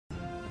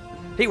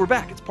Hey, we're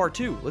back. It's part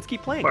 2. Let's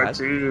keep playing, Part guys.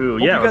 2.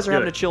 Hope Yeah, you guys are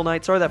having it. a chill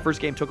night. Sorry that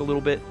first game took a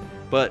little bit,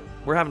 but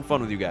we're having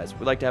fun with you guys.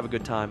 We like to have a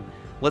good time.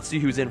 Let's see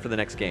who's in for the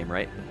next game,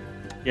 right?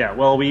 Yeah,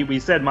 well, we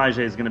said Majay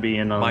is going to be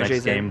in on the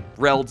next game.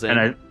 Reld's in.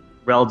 And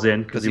Reld's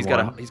in because he's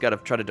got to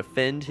try to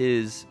defend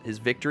his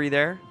victory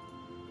there.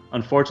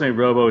 Unfortunately,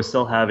 Robo is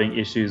still having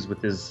issues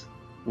with his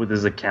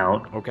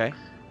account. Okay.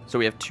 So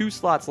we have 2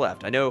 slots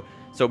left. I know.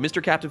 So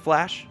Mr. Captain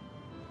Flash.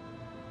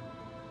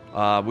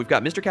 We've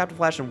got Mr. Captain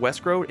Flash and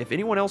Westgrove. If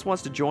anyone else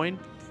wants to join,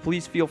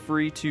 please feel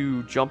free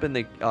to jump in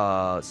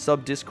the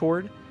sub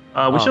Discord.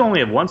 We should only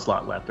have 1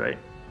 slot left, right?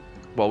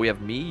 Well, we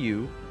have me,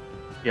 you,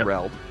 yep.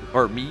 Reld,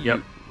 or me, yep.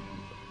 you.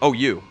 Oh,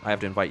 you. I have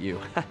to invite you.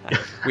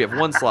 We have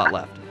 1 slot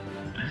left.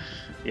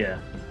 Yeah.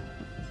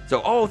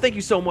 So, oh, thank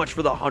you so much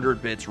for the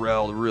 100 bits,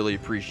 Reld. Really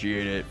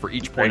appreciate it. For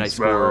each point Thanks,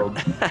 I scored.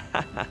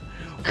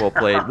 Well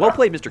played. Well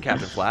played, Mr.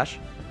 Captain Flash.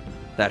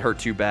 That hurt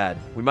too bad.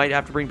 We might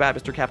have to bring back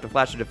Mr. Captain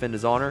Flash to defend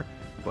his honor,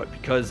 but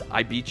because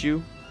I beat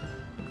you,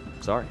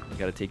 sorry, I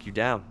got to take you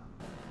down.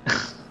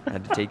 I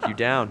had to take you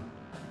down.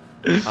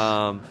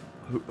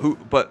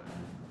 But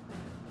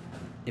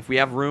if we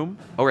have room,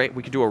 all right,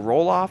 we can do a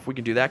roll-off. We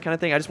can do that kind of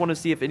thing. I just want to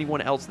see if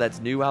anyone else that's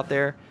new out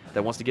there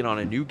that wants to get on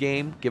a new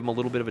game, give them a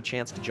little bit of a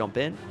chance to jump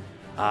in.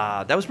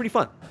 That was pretty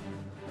fun.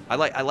 I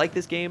like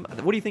this game.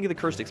 What do you think of the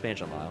Cursed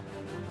expansion,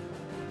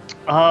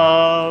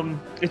 Lyle?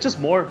 It's just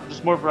more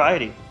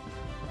variety.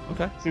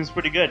 Okay. Seems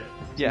pretty good.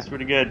 Yeah. Seems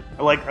pretty good.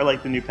 I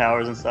like the new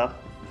powers and stuff.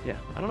 Yeah.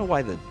 I don't know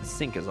why the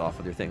sync is off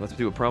with your thing. Let's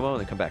do a promo and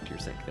then come back to your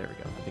sync. There we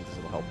go. I think this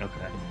will help.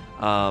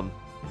 Okay.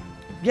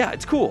 Yeah,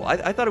 it's cool.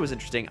 I thought it was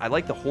interesting. I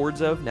like the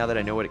Hordes of, now that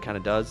I know what it kind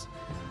of does.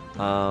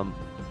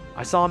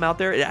 I saw him out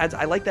there.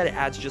 I like that it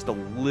adds just a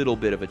little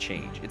bit of a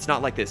change. It's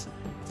not like this.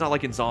 It's not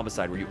like in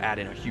Zombicide where you add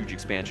in a huge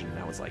expansion and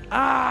now it's like,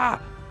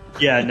 ah!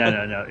 Yeah,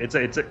 no.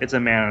 It's a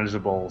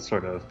manageable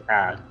sort of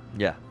ad.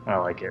 Yeah. I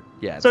like it.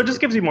 Yeah. So it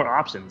just gives you more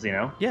options, you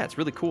know? Yeah, it's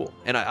really cool.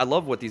 And I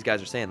love what these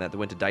guys are saying, that they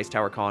went to Dice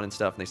Tower Con and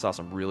stuff and they saw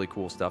some really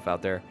cool stuff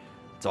out there.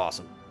 It's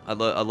awesome. I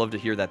love to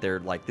hear that they're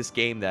like this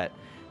game that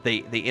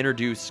they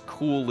introduce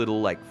cool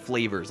little like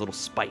flavors, little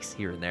spice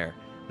here and there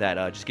that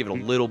just give it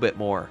a little bit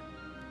more.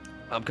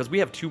 Because we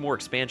have 2 more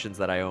expansions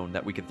that I own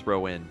that we could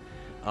throw in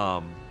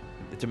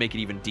to make it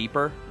even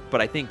deeper. But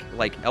I think,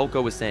 like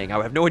Elko was saying,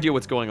 I have no idea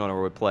what's going on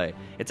or would play.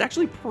 It's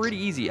actually pretty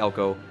easy,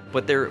 Elko.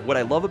 But what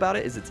I love about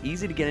it is it's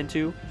easy to get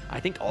into. I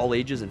think all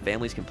ages and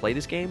families can play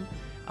this game.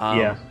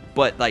 Yeah.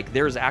 But like,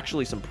 there's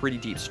actually some pretty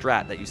deep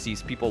strat that you see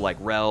people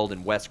like Reld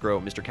and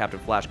Westgrove, Mr.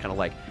 Captain Flash, kind of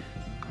like,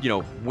 you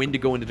know, when to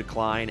go into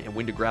decline and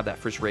when to grab that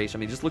first race. I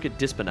mean, just look at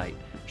Disponite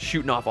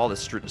shooting off all the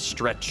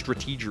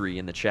strategery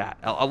in the chat.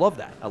 I love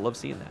that. I love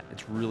seeing that.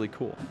 It's really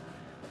cool.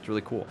 It's really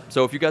cool.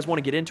 So if you guys want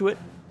to get into it,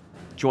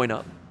 join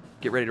up.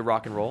 Get ready to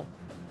rock and roll.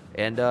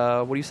 And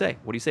what do you say?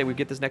 What do you say we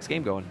get this next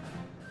game going?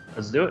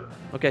 Let's do it.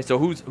 Okay, so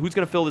who's going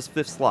to fill this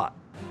 5th slot?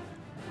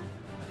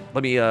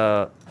 Let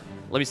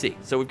me see.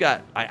 So we've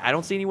got, I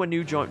don't see anyone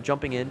new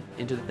jumping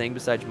into the thing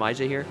besides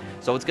Majay here.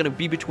 So it's going to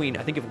be between,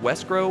 I think if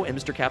Westgrove and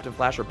Mr. Captain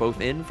Flash are both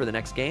in for the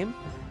next game,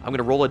 I'm going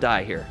to roll a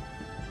die here.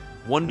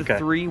 1 to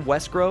 3,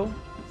 Westgrove.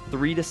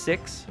 3 to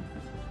 6,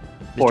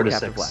 Mr. 4 to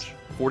Captain 6. Flash.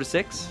 4 to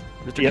 6,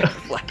 Mr.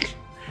 Captain Flash.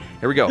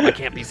 Here we go. I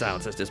can't be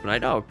silent, says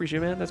Disponite. Oh, appreciate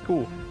it, man. That's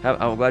cool.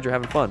 I'm glad you're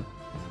having fun.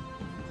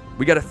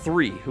 We got a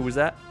 3. Who was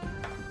that?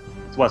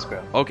 It's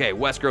Westgrove. Okay,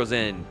 Westgrove's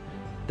in.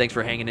 Thanks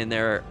for hanging in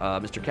there,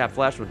 Mr. Cap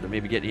Flash. We'll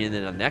maybe get in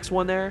the next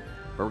one there.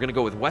 But we're going to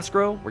go with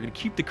Westgrove. We're going to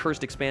keep the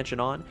Cursed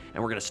expansion on,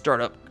 and we're going to start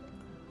up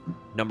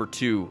number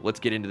 2. Let's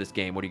get into this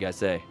game. What do you guys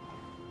say?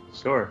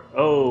 Sure.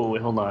 Oh,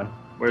 wait, hold on.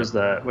 Where's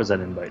that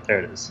invite?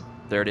 There it is.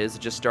 There it is. It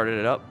just started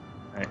it up.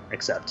 All right,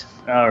 accept.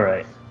 All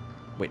right.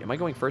 Wait, am I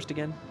going first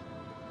again?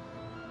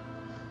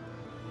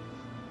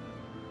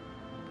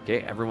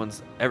 Okay,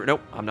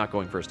 nope, I'm not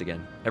going first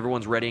again.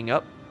 Everyone's readying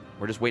up.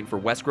 We're just waiting for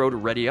Westgrove to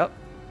ready up.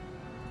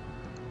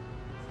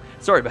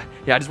 Sorry, but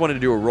yeah, I just wanted to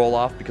do a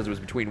roll-off because it was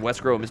between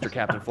Westgrove and Mr.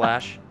 Captain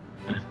Flash.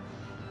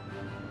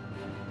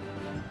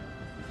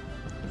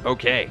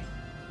 Okay,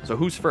 so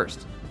who's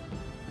first?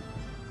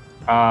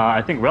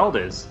 I think Reld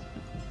is.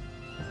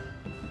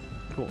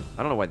 Cool.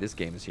 I don't know why this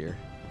game is here.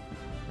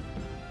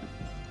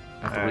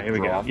 All right, here we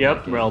go.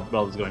 Yep,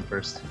 Reld is going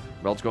first.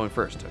 Reld's going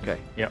first, okay.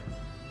 Yep.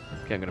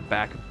 Okay, I'm going to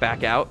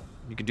back out.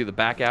 You can do the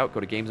back out, go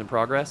to games in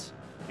progress.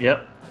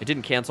 Yep. It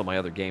didn't cancel my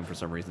other game for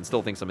some reason.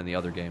 Still thinks I'm in the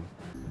other game.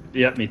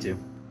 Yep, me too.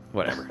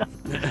 Whatever.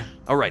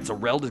 All right, so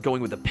Reld is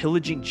going with the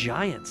Pillaging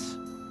Giants.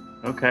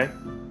 Okay.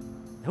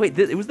 Wait,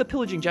 it was the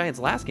Pillaging Giants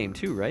last game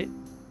too, right?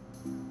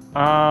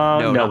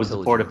 No, it was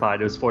the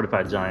Fortified. It was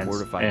Fortified Giants.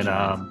 Fortified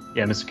Giants.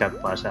 Yeah, Mr.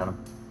 Captain Flash had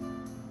him.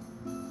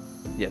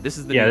 Yeah, this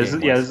is the new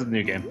game. This is the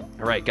new game.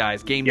 All right,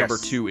 guys, game number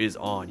 2 is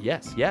on.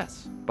 Yes.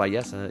 By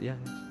yes, yeah.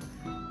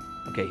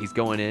 Okay, he's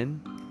going in.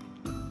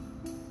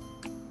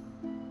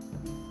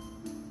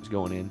 He's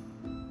going in.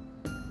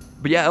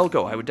 But yeah,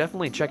 Elko, I would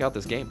definitely check out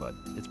this game, bud.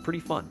 It's pretty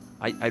fun.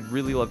 I'd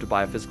really love to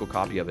buy a physical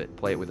copy of it,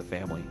 play it with a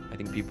family. I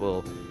think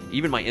people,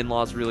 even my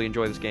in-laws really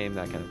enjoy this game,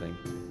 that kind of thing.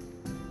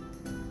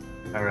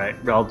 All right,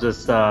 I'll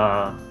just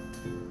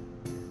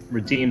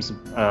redeem some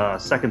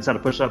second set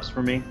of push-ups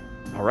for me.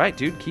 All right,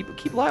 dude.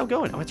 Keep Lyle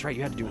going. Oh, that's right.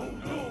 You had to do it.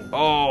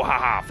 Oh,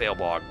 haha, fail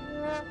blog.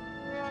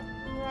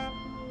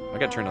 I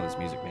gotta turn on this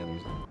music, man.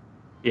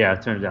 Yeah,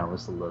 turn it down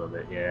just a little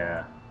bit.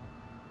 Yeah.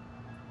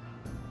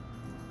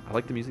 I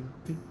like the music.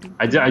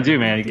 I do,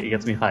 man. It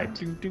gets me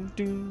hyped.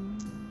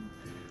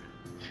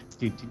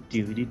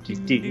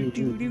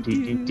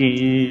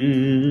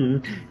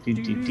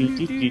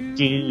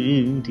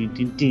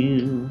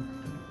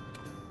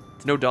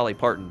 It's no Dolly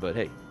Parton, but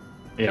hey,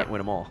 can't win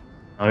them all.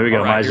 Oh, here we go.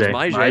 All right,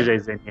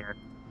 Majay's in here.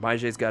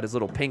 Majay's got his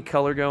little pink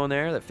color going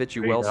there that fits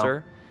you well,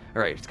 sir.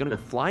 All right, it's gonna go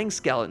flying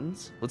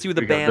skeletons. Let's see what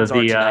the bands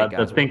are tonight,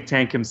 guys. The think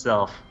tank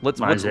himself. What's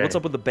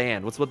up with the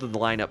band? What's with the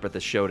lineup at the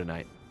show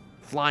tonight?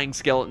 Flying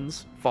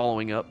skeletons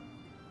following up.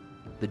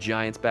 The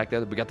Giants back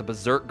there. We got the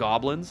Berserk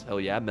Goblins. Hell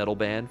yeah, metal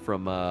band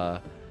from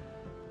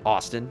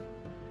Austin.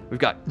 We've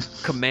got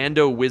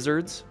Commando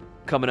Wizards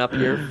coming up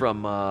here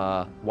from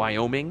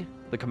Wyoming.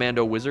 The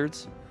Commando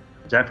Wizards.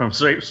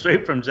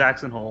 Straight from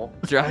Jackson Hole.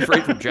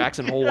 Straight from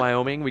Jackson Hole,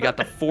 Wyoming. We got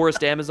the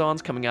Forest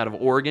Amazons coming out of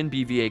Oregon.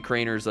 BVA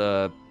Craner's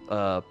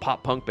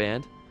pop punk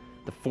band.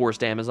 The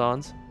Forest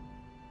Amazons.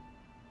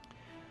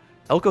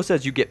 Elko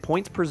says you get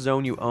points per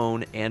zone you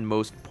own and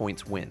most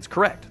points wins.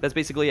 Correct. That's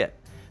basically it.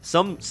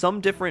 Some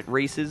different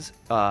races,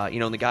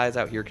 and the guys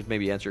out here could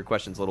maybe answer your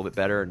questions a little bit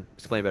better and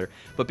explain it better.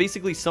 But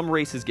basically, some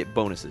races get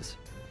bonuses.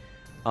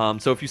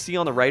 So if you see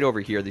on the right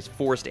over here, these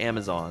Forest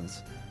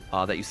Amazons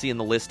that you see in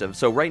the list of...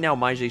 So right now,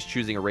 Majay's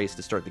choosing a race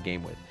to start the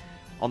game with.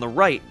 On the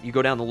right, you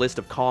go down the list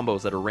of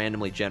combos that are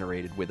randomly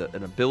generated with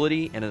an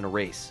ability and in a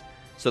race.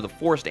 So the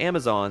Forest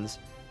Amazons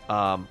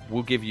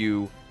will give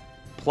you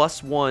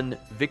 +1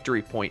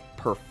 victory point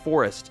per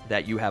forest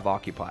that you have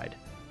occupied.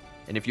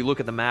 And if you look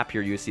at the map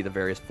here, you see the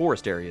various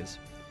forest areas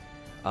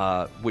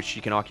which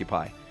he can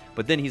occupy.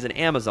 But then he's an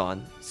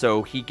Amazon,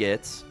 so he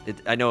gets...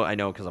 I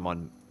know, because I'm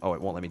on... Oh,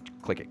 it won't let me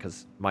click it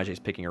because Majay's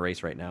picking a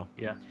race right now.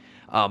 Yeah.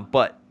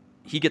 But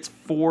he gets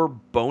 4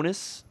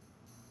 bonus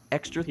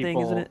extra thing,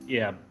 isn't it?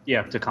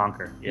 Yeah, to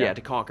conquer. Yeah,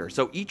 to conquer.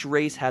 So each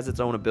race has its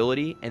own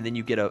ability, and then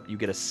you get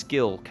a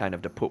skill kind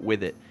of to put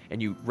with it,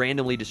 and you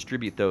randomly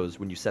distribute those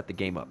when you set the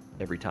game up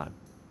every time.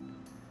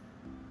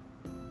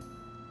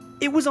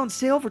 It was on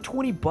sale for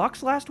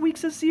 $20 last week,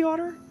 says Sea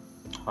Otter.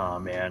 Oh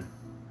man,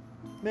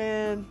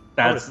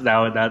 that's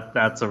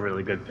a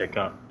really good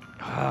pickup.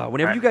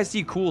 Whenever you guys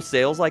see cool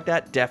sales like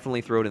that, definitely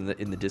throw it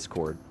in the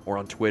Discord or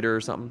on Twitter or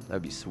something.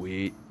 That'd be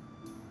sweet.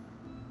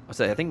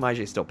 I think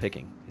Majay's still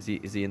picking. Is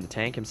he in the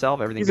tank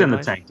himself? Everything's in the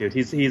tank, dude. He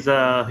is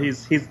the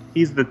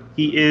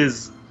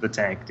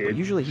tank, dude. Well,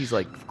 usually he's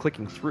like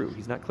clicking through.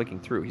 He's not clicking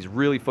through. He's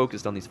really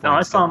focused on these. No,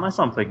 I saw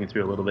him clicking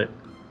through a little bit.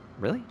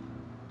 Really?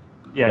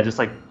 Yeah, just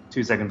like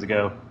 2 seconds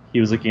ago,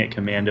 he was looking at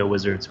Commando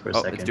Wizards for a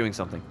second. It's doing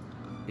something.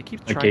 It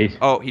keeps trying. Okay.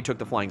 Oh, he took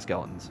the flying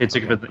skeletons. It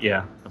took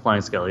the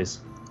flying skellies.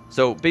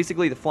 So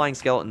basically, the flying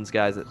skeletons,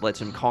 guys, that lets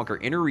him conquer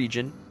inner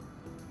region,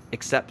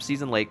 except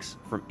season lakes,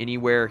 from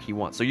anywhere he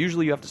wants. So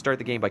usually you have to start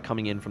the game by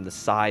coming in from the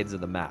sides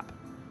of the map.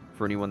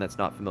 For anyone that's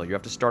not familiar, you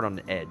have to start on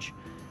an edge.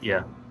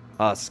 Yeah.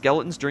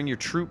 Skeletons, during your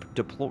troop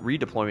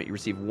redeployment, you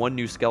receive 1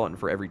 new skeleton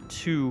for every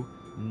 2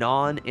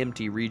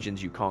 non-empty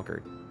regions you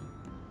conquered.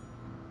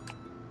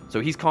 So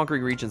he's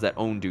conquering regions that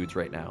own dudes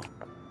right now.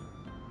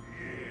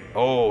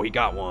 Oh, he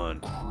got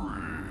one.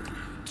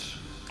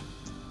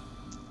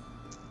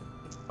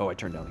 Oh, I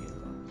turned down the game.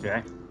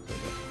 Okay.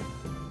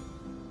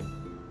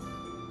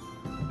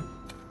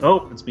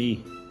 Oh, it's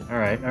me. All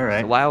right.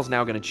 So Lyle's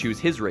now going to choose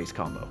his race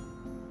combo.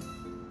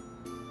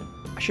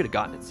 I should have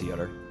gotten it, Sea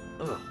Otter.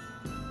 Ugh.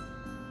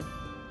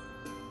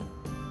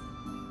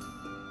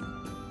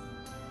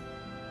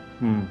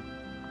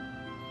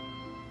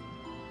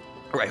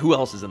 All right, who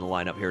else is in the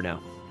lineup here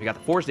now? We got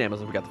the Forest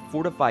Amazons, we got the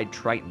Fortified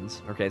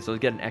Tritons. Okay, so we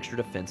get an extra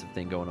defensive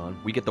thing going on.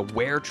 We get the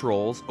Were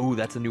Trolls. Oh,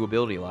 that's a new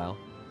ability, Lyle.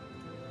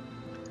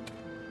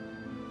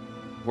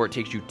 Where it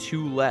takes you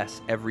 2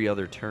 less every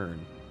other turn.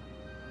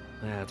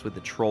 That's with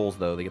the Trolls,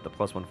 though. They get the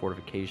 +1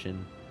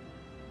 fortification.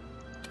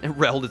 And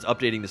Reld is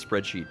updating the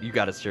spreadsheet. You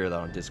got to share that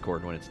on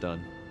Discord when it's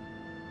done.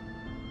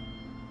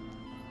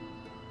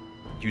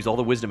 Use all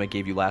the wisdom I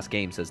gave you last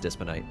game, says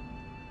Disponite.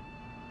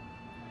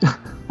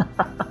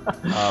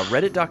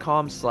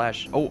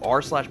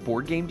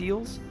 Reddit.com/r/board game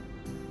deals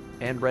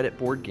and Reddit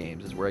board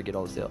games is where I get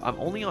all the sales. I'm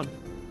only on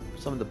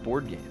some of the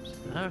board games.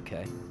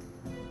 Okay.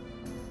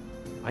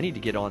 I need to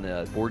get on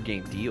the board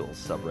game deals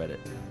subreddit.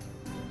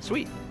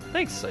 Sweet.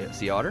 Thanks,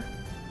 Sea Otter.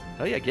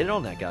 Oh yeah, get it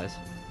on that, guys.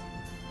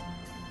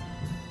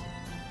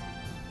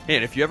 Hey,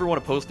 and if you ever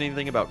want to post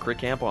anything about Crit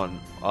Camp on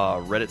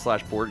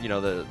Reddit/board,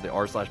 the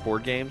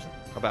r/board games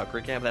about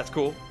Crit Camp, that's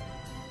cool.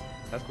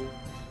 That's cool.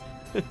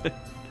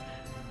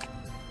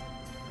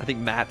 I think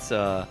Matt's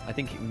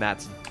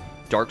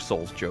Dark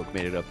Souls joke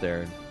made it up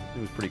there, and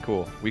it was pretty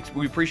cool. We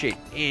appreciate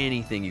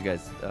anything you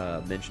guys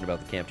mention about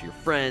the camp to your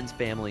friends,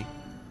 family.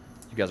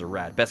 You guys are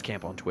rad. Best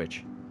camp on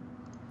Twitch.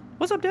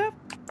 What's up, Dev?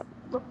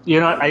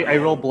 I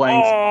roll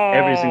blanks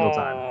every single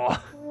time.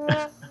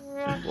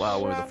 Wow,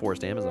 one of the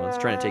Forest Amazons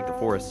trying to take the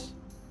forest.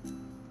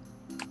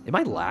 Am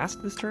I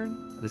last this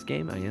turn? This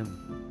game? I am.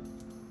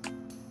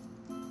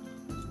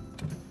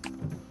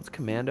 What's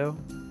Commando?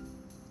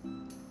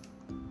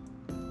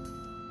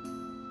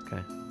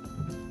 Okay.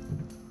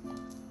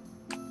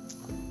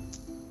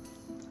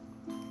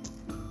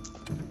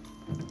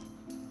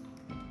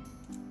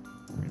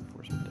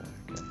 Reinforcement die,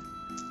 okay.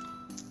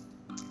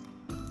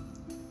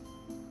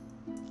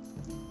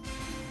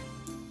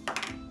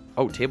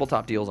 Oh,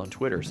 tabletop deals on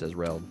Twitter, says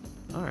Reld.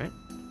 All right.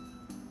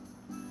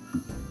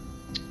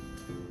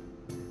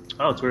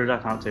 Oh,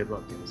 twitter.com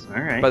tabletop deals.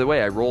 All right. By the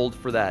way, I rolled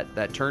for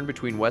that turn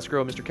between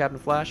Westgrow and Mr. Captain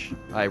Flash.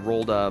 I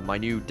rolled my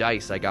new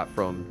dice I got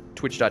from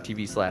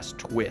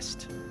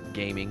twitch.tv/twist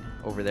gaming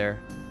over there.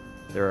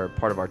 They're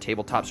part of our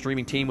tabletop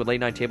streaming team with Late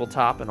Night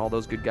Tabletop and all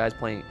those good guys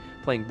playing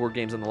board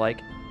games and the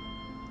like.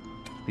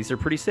 These are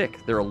pretty sick.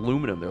 They're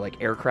aluminum. They're like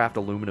aircraft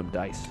aluminum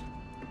dice.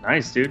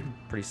 Nice, dude.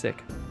 Pretty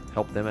sick.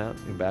 Help them out.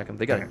 You can back them.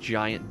 They got a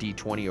giant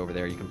D20 over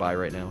there you can buy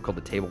right now called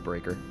the Table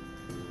Breaker.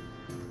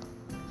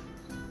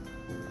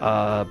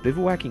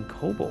 Bivouacking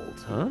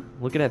kobolds, huh?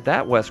 Looking at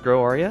that,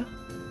 Westgrow, are ya?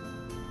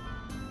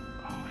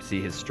 Oh, I see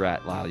his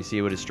strat. Wow, you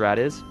see what his strat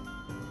is? Do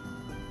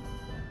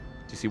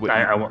you see what?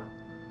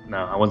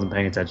 No, I wasn't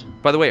paying attention.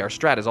 By the way, our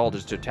strat is all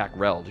just to attack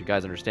Reld. You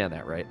guys understand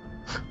that, right?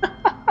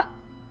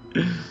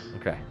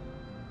 Okay.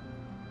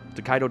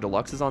 Takedo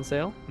Deluxe is on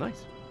sale.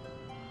 Nice.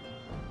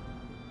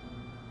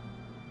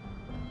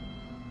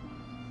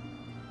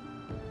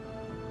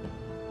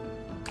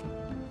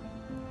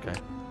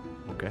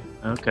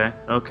 Okay.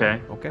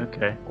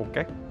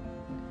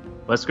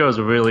 Westgro's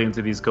really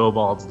into these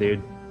kobolds,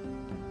 dude.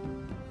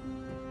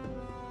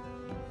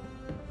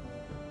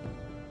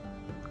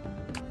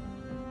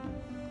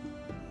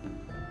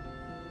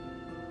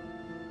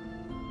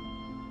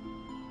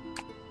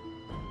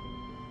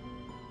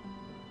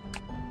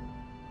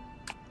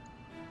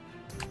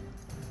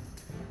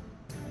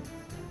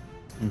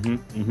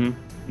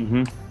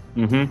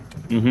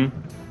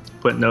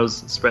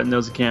 Spreading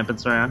those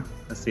encampments around.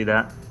 I see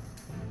that.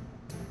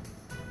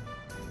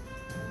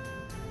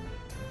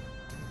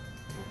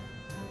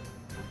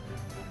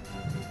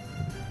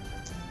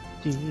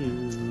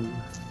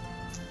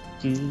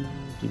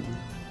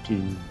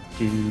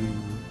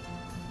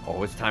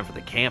 Oh, it's time for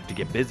the camp to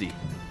get busy.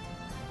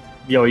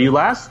 Yo, are you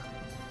last?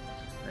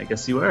 I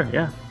guess you were,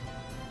 yeah.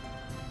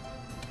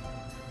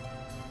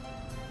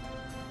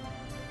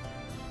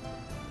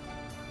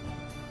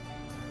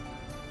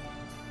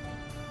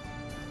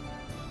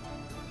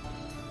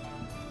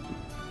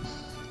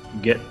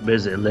 Get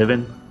busy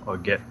living or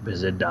get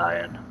busy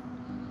dying.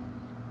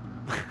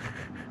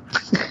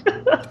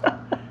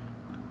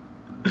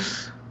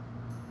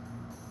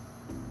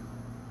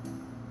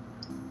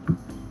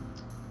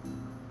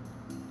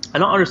 I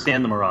don't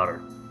understand the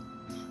Marauder.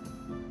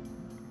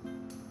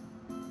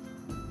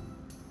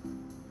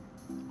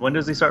 When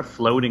does he start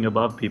floating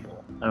above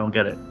people? I don't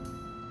get it.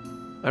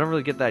 I don't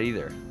really get that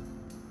either.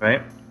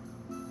 Right?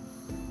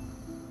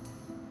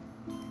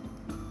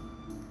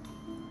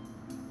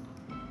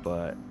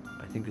 But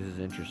I think this is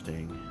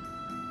interesting.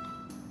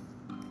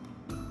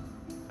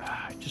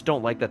 I just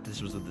don't like that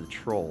this was of the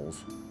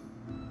trolls.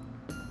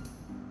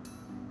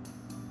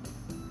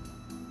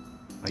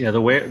 Yeah,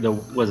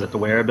 was it the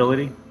wear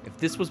ability? If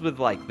this was with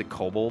like the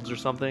kobolds or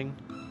something.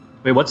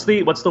 Wait, what's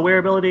the wear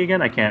ability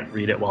again? I can't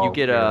read it well. You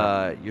get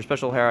your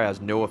special arrow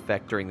has no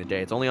effect during the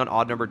day. It's only on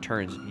odd numbered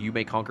turns. You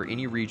may conquer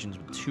any regions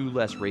with 2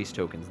 less race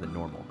tokens than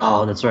normal.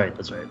 Oh, that's right.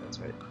 Which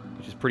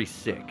is pretty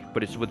sick,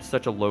 but it's with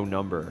such a low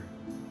number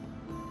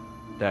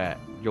that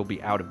you'll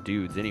be out of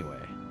dudes anyway.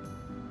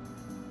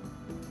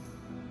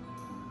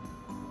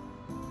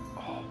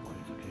 Oh, what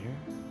is it here?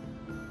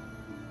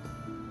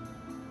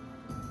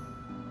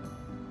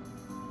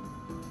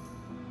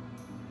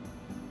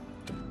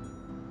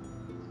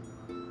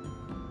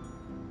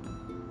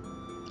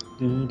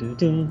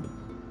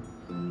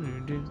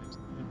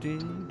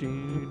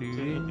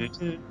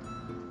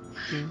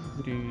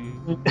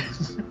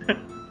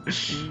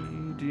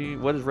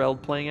 What is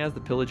Reld playing as? The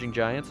Pillaging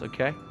Giants?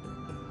 Okay.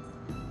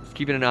 Just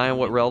keeping an eye on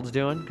what Reld's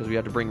doing, because we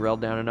have to bring Reld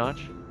down a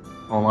notch.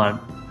 Hold on.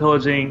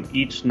 Pillaging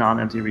each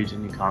non-empty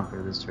region you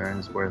conquer this turn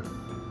is worth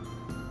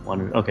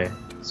 1. Okay.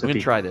 So I'm going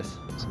to try this.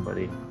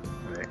 Somebody.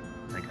 Alright.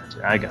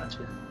 I got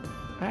you.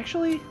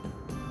 Actually...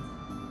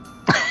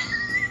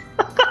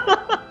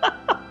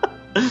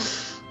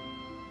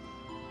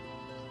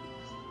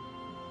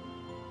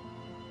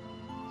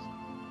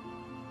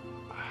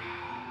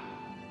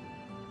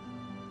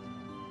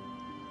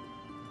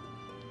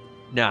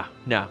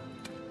 Nah.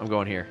 I'm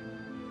going here.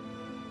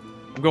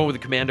 I'm going with the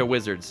Commando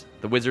Wizards.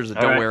 The wizards that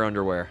don't wear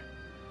underwear.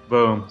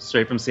 Boom.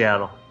 Straight from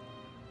Seattle.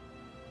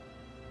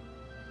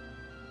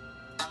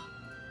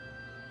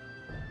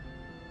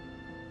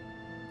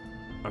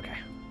 Okay.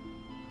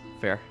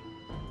 Fair.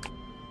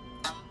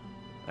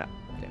 Ah,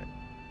 damn it.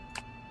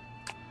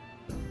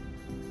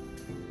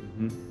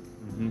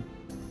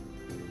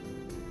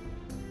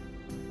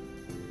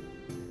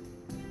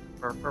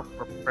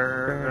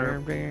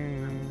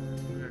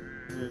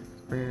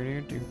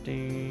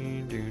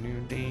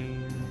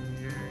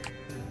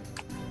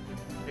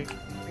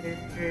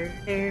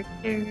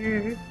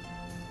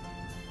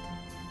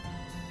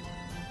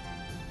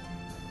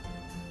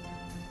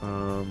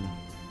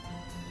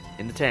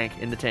 In the tank,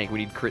 in the tank. We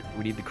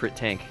need the crit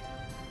tank.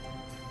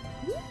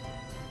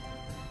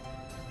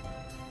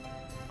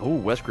 Oh,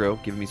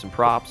 Westgrove giving me some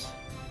props.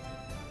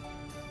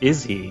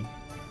 Is he?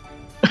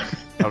 I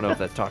don't know if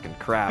that's talking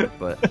crap,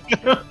 but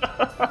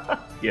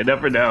you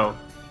never know.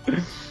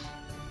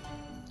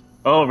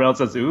 Oh, Reld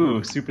says,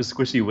 "Ooh, super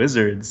squishy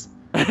wizards."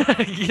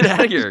 Get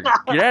out of here!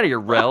 Get out of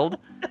here, Reld.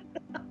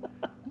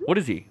 What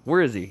is he?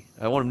 Where is he?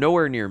 I want him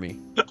nowhere near me.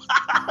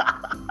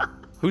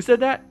 Who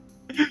said that?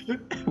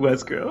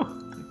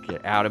 Westgrove.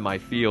 Get out of my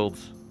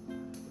fields.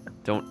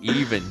 Don't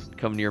even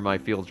come near my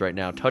fields right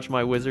now. Touch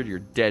my wizard, you're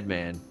dead,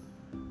 man.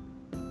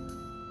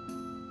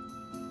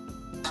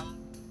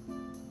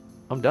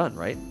 I'm done,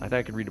 right? I thought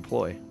I could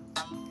redeploy.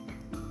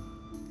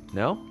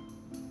 No?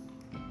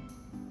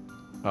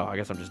 Oh, I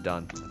guess I'm just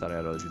done. I thought I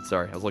had other dudes.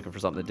 Sorry, I was looking for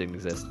something that didn't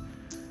exist.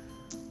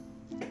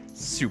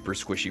 Super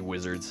squishy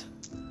wizards.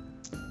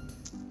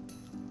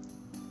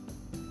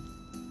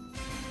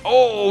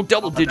 Oh,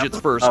 double digits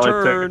first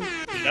turn.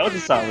 That was a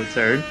solid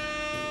turn.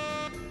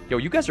 Yo,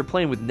 you guys are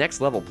playing with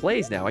next level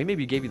plays now. I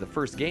maybe gave you the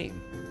first game.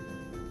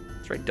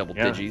 That's right, double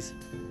digis.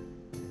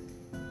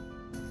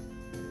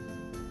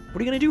 What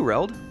are you gonna do,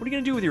 Reld? What are you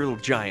gonna do with your little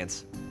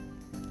giants?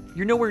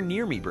 You're nowhere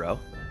near me, bro.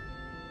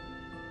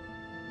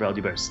 Reld,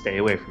 you better stay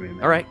away from me,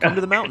 man. All right, come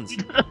to the mountains.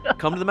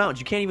 Come to the mountains.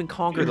 You can't even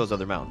conquer those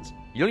other mountains.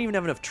 You don't even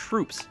have enough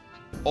troops.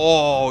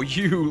 Oh,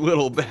 you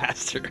little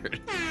bastard.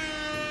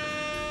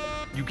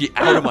 You get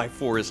out of my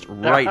forest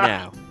right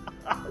now.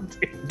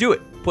 Do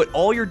it. Put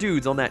all your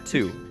dudes on that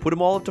 2. Put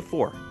them all up to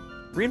 4.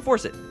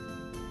 Reinforce it.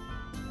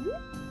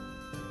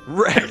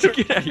 Right.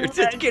 Get out of here.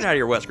 Get out of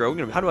here,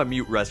 Westgrove. How do I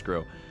mute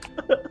Westgrove?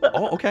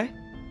 Oh, okay.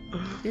 Yeah,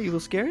 you a little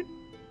scared?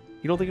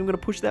 You don't think I'm going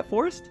to push that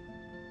forest?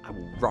 I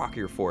will rock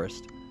your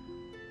forest.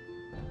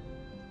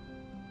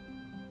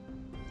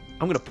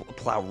 I'm going to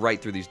plow right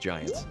through these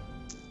giants.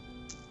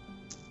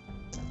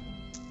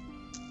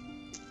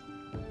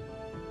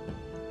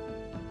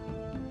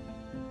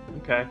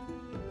 Okay.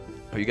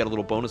 Oh, you got a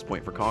little bonus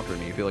point for conquering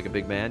me. You feel like a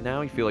big man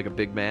now? You feel like a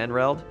big man,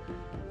 Reld?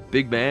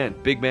 Big man.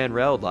 Big man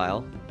Reld,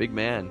 Lyle. Big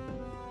man.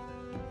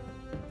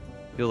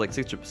 Feels like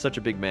such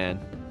a big man.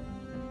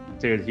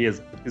 Dude, he's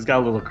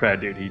got a little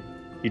cred, dude.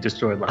 He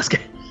destroyed last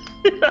game.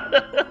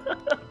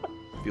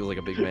 Feels like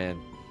a big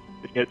man.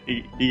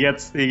 He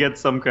gets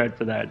some cred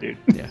for that, dude.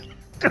 Yeah.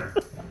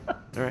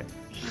 All right.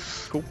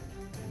 Cool.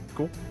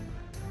 Cool.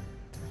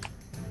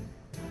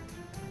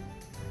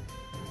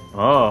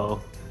 Oh.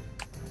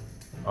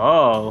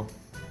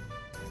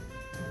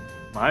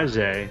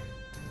 Majay.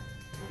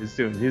 He's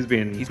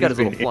got his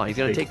little fly. He's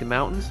gonna take the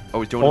mountains.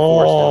 Oh, he's doing the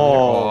forest down there.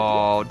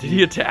 Oh, did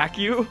he attack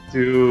you?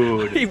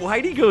 Dude. Hey,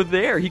 why'd he go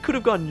there? He could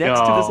have gone next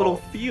to this little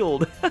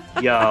field.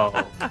 Yo.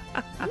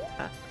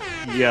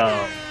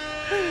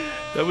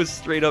 That was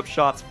straight up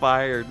shots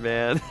fired,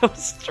 man. That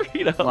was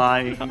straight up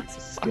flying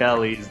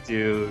skellies,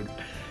 dude.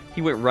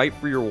 He went right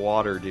for your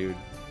water, dude.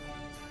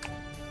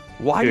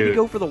 Why did he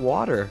go for the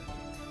water?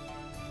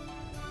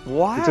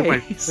 Why?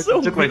 He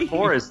took my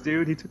forest,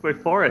 dude. He took my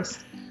forest.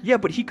 Yeah,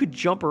 but he could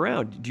jump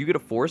around. Do you get a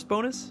forest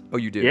bonus? Oh,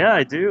 you do. Yeah,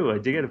 I do. I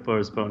did get a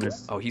forest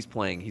bonus. Oh, he's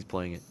playing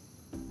it.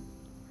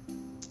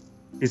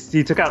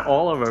 He took out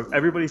all of our...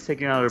 Everybody's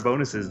taking out our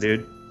bonuses,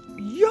 dude.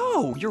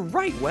 Yo, you're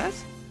right,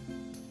 Wes.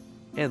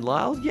 And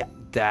Lyle, yeah,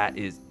 that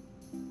is...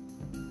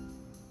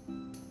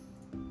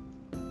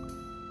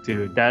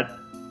 Dude, that...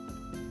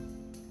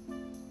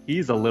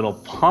 He's a little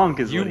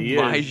punk is what he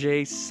is. You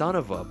Majay son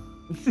of a...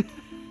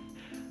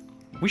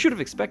 We should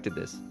have expected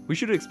this. We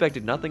should have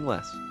expected nothing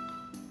less.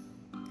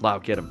 Lyle,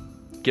 get him.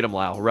 Get him,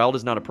 Lyle. Reld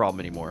is not a problem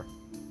anymore.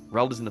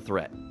 Reld isn't a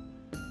threat.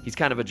 He's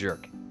kind of a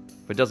jerk,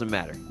 but it doesn't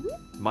matter.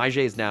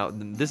 Majay is now...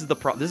 This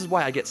is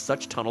why I get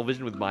such tunnel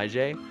vision with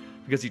Majay,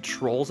 because he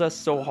trolls us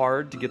so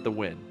hard to get the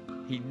win.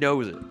 He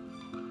knows it.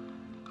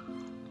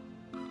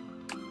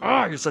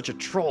 Ah, you're such a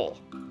troll.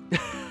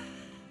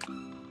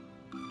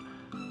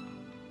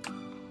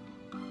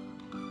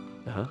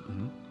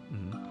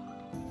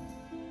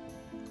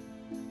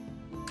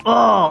 Oh,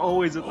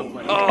 always at the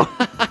plate.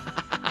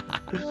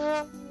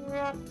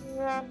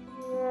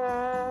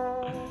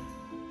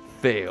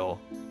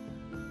 Fail.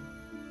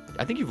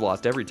 I think you've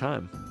lost every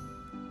time.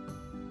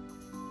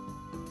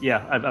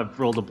 Yeah, I've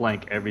rolled a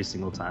blank every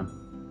single time.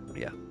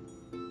 Yeah.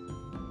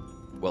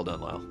 Well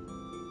done, Lyle.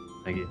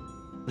 Thank you.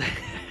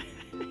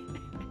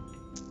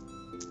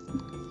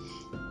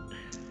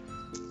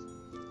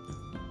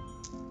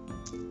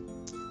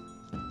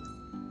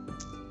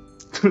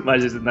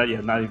 Just not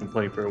even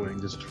playing for a winning,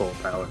 just troll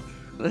power.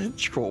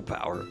 Troll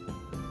power.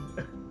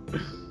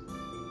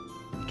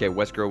 Okay,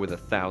 Westgrove with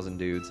 1,000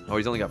 dudes. Oh,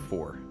 he's only got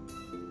 4.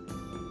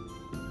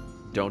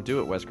 Don't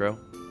do it, Westgrove.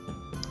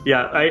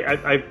 Yeah,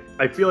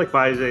 I feel like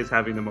Bajay is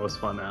having the most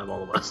fun out of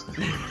all of us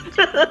in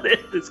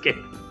this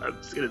game. I'm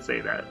just gonna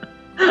say that.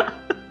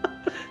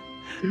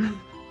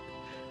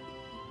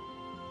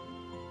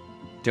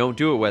 Don't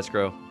do it,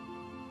 Westgrove.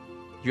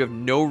 You have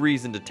no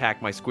reason to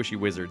attack my squishy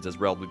wizards, as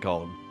Reld would call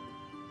them.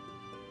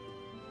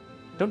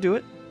 Don't do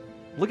it.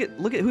 Look at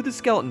who the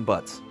skeleton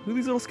butts. Who are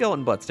these little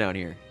skeleton butts down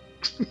here?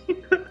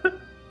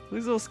 Who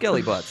these little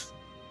skelly butts?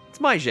 It's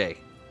Maije.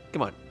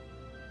 Come on.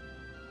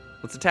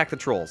 Let's attack the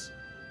trolls.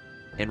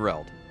 And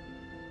Reld.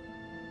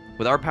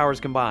 With our powers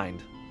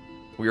combined,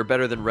 we are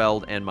better than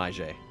Reld and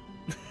Maije.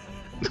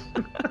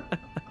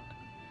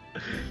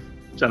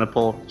 Trying to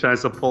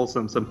pull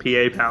some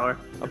PA power.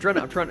 I'm trying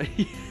to.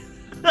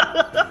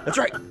 That's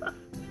right.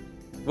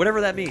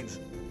 Whatever that means.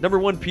 Number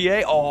 1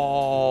 PA.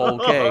 Oh,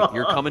 okay.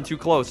 You're coming too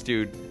close,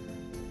 dude.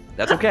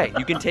 That's okay.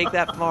 You can take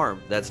that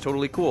farm. That's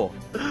totally cool.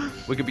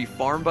 We could be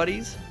farm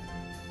buddies.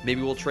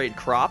 Maybe we'll trade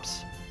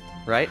crops,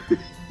 right?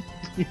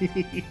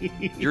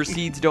 Your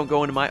seeds don't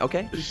go into my.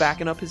 Okay, he's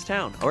backing up his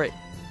town. All right.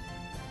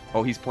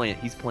 Oh, he's playing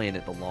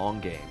it the long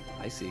game.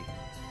 I see.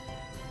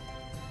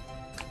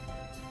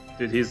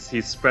 Dude,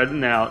 he's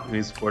spreading out and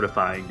he's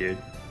fortifying, dude.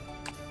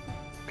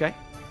 Okay.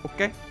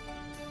 Okay.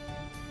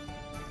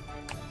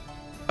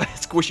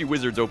 Squishy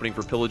Wizards opening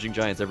for Pillaging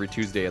Giants every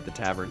Tuesday at the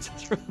taverns.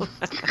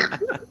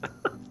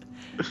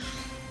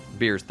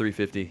 Beers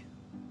 $3.50.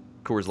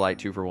 Coors Light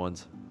 2 for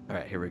 1s. All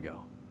right, here we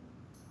go.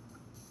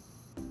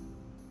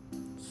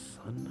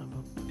 Son of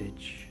a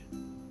bitch,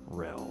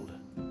 Reld.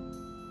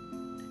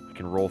 I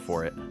can roll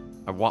for it.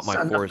 I want my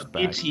forest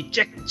back. You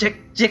check.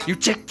 You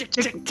check.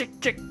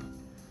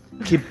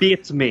 He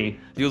beats me.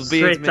 You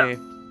beat me.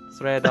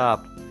 Straight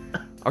up.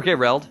 Okay,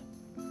 Reld.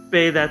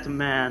 Pay that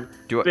man.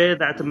 Pay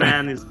that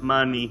man his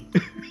money.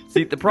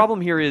 See, the problem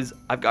here is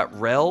I've got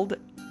Reld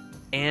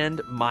and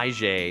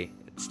Maije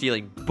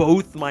stealing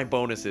both my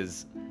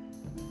bonuses.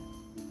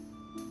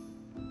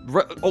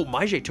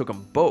 Maije took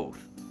them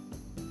both.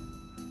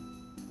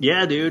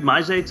 Yeah, dude.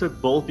 Maije took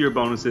both your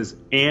bonuses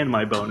and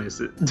my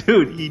bonuses.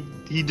 Dude,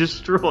 he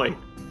destroyed.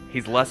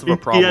 He's less of a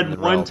problem than Reld. He had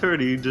one turn,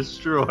 he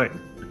destroyed.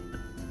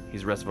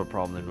 He's less of a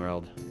problem than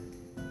Reld.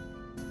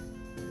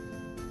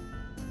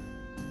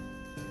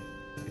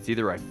 It's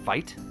either I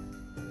fight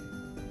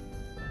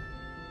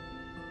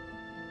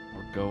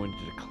or go into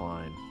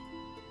decline.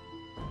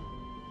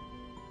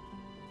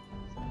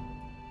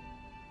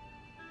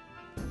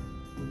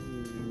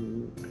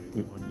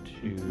 One,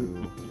 two.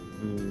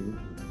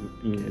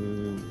 Get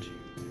 1,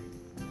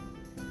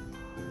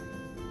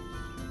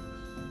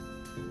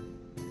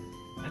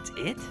 2. That's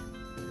it?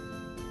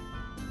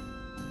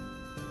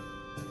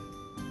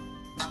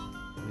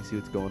 Let me see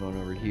what's going on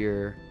over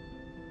here.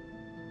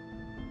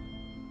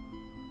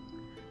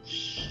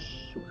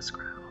 Let's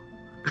growl.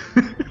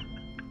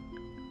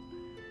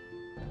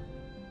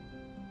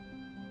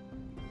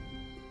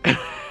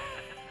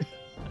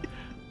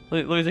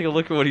 Let me take a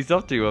look at what he's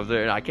up to up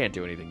there. I can't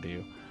do anything to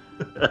you.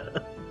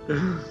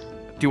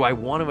 Do I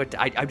want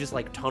to? I'm just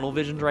like tunnel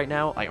visioned right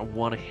now. I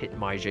want to hit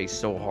Maije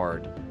so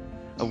hard.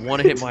 I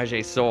want to hit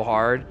Maije so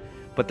hard,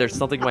 but there's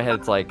something in my head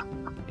that's like,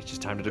 it's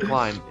just time to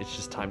decline. It's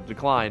just time to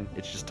decline.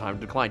 It's just time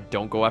to decline.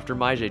 Don't go after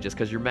Maije just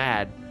because you're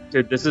mad.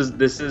 Dude, this is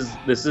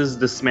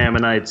the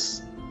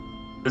Smammonites.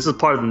 This is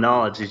part of the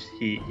knowledge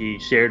he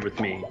shared with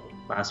me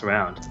last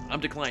round. I'm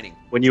declining.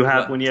 When you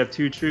have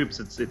 2 troops,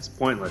 it's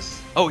pointless.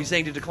 Oh, he's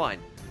saying to decline.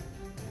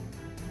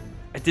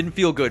 It didn't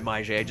feel good,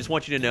 Maije. I just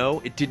want you to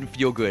know, it didn't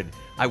feel good.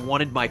 I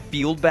wanted my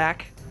field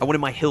back. I wanted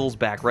my hills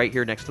back right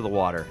here next to the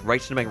water. Right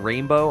to my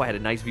rainbow. I had a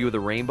nice view of the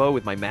rainbow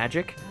with my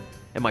magic.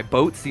 And my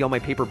boats. See all my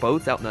paper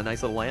boats out in a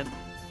nice little land?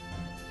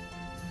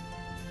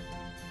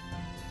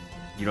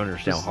 You don't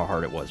understand how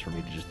hard it was for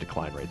me to just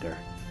decline right there.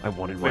 I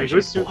wanted Maije.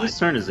 Whose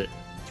turn is it?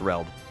 It's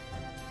Reld.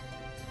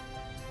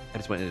 I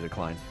just went into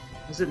decline.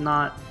 Is it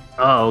not?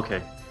 Oh,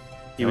 okay.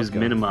 He was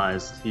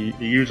minimized. He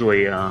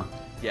usually. Yeah,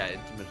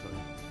 it's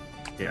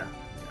minimized. Yeah.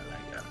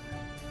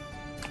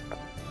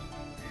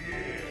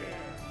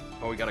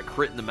 Oh, we got a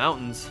crit in the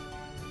mountains.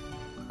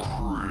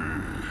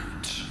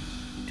 Crit.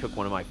 He took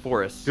one of my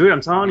forests. Dude,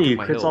 I'm telling you,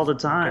 crits all the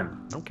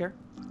time. I don't care.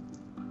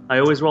 I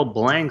always roll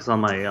blanks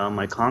on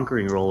my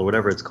conquering roll or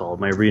whatever it's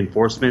called. My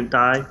reinforcement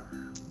die.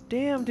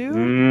 Damn,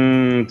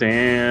 dude.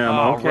 Damn.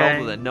 Oh, okay.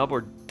 roll with a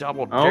number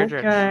double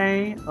digit.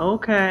 Okay.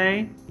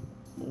 Okay.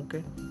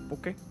 Here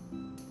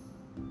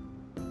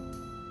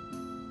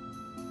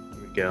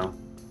we go.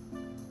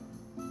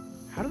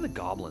 How do the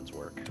goblins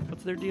work?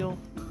 What's their deal?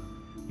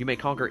 You may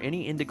conquer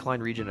any in decline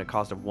region at a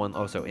cost of 1.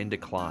 Oh, so in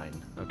decline.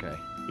 Okay.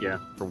 Yeah.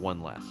 For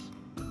 1 less.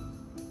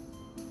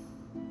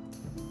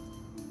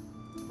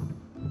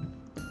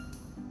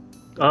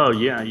 Oh,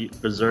 yeah.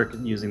 Berserk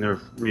using their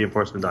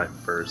reinforcement die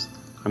first.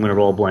 I'm going to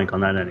roll a blank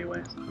on that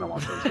anyway. I don't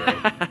want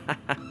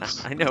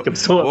those. I know. I'm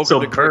so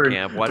burned.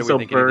 Camp. Why do I'm we so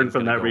think burned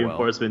from that go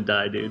reinforcement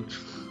die, dude.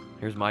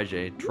 Here's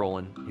Maije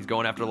trolling. He's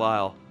going after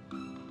Lyle.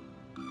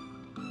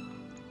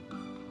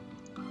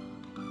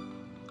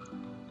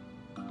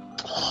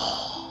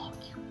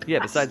 Yeah,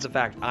 besides the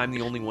fact I'm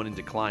the only one in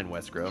decline,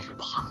 Westgrove. You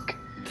punk.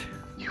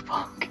 You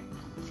punk.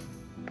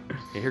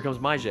 Okay, here comes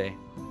Maije.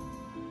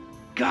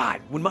 God,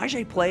 when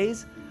Maije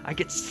plays, I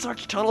get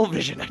such tunnel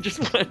vision. I just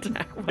want to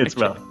attack Maije. It's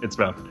rough. It's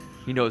rough.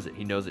 He knows it.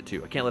 He knows it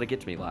too. I can't let it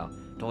get to me, Lyle.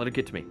 Don't let it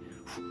get to me.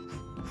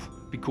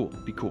 Be cool.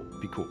 Be cool.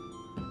 Be cool.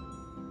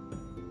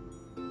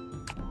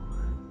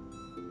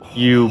 Oh,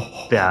 You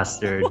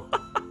bastard.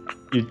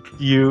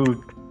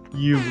 You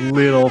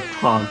little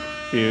punk,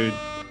 dude.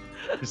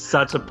 You're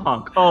such a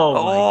punk. Oh my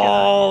god.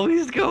 Oh,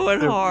 he's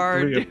going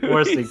hard,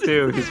 Reinforcing dude.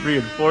 too. He's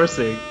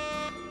reinforcing.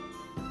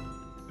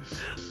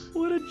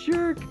 What a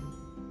jerk.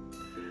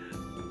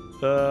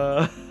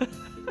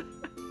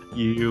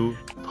 You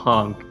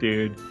punk,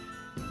 dude.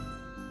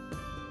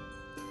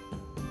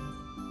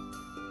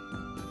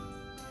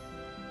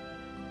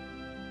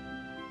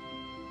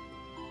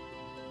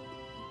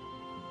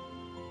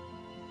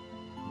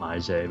 My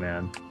J,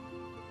 man.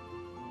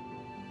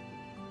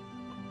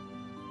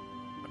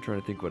 I'm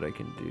trying to think what I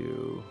can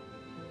do.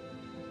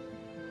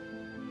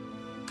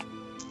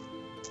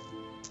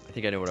 I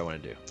think I know what I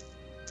want to do.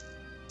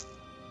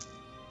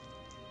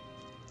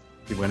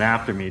 He went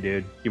after me,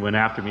 dude. He went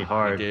after me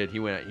hard. He did.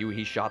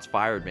 He shots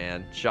fired,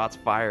 man. Shots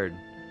fired.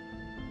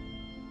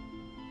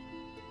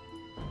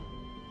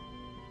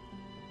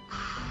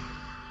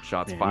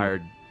 Shots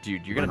fired.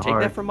 Dude, you're gonna take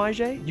that from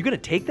Majay? You gonna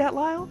take that,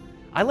 Lyle?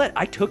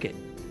 I took it.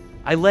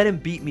 I let him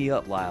beat me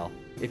up, Lyle.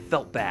 It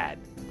felt bad.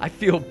 I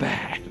feel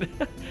bad.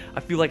 I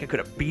feel like I could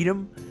have beat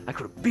him. I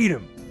could have beat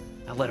him.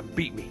 I let him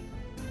beat me.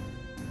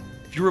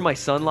 If you were my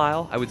son,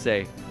 Lyle, I would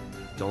say,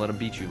 don't let him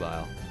beat you,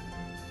 Lyle.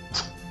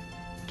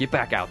 Get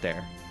back out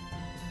there.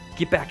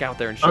 Get back out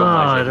there and show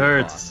Majay. Oh, it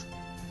hurts.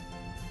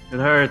 It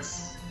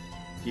hurts.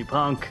 You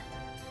punk.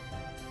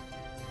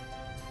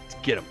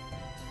 Get him.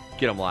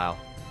 Get him, Lyle.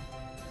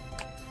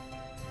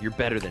 You're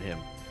better than him.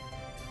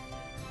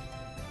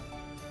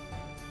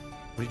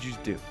 What did you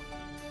just do? You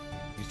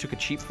just took a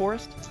cheap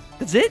forest?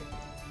 That's it?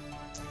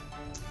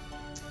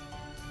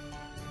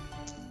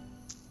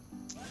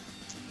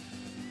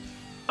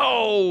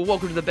 Oh,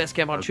 welcome to the best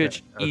camp on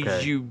Twitch.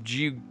 Okay.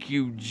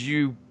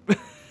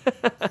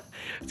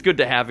 It's good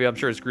to have you. I'm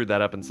sure I screwed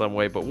that up in some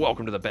way, but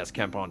welcome to the best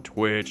camp on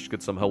Twitch.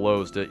 Get some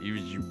hellos to you.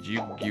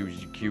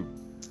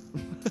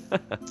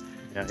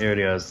 Yeah, here it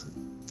is.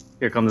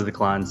 Here come the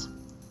declines.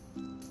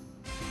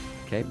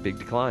 Okay, big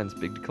declines,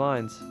 big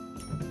declines.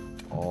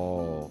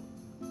 Oh.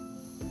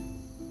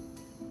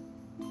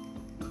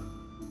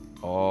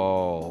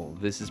 Oh,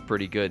 this is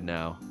pretty good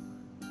now.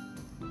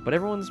 But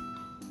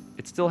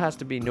it still has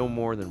to be no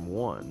more than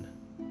one.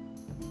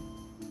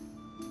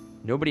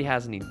 Nobody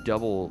has any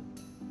double,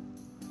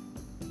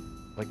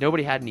 like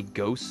nobody had any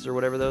ghosts or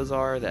whatever those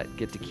are that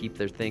get to keep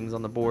their things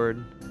on the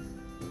board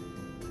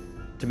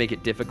to make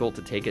it difficult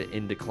to take it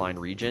in decline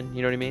region.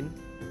 You know what I mean?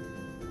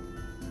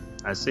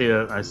 I see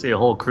a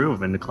whole crew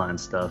of in decline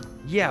stuff.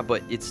 Yeah,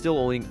 but it's still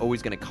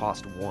always going to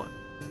cost one.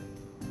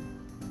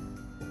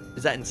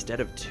 Is that instead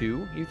of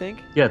two, you think?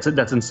 Yeah,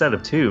 that's instead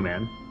of two,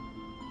 man. Are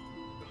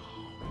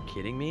you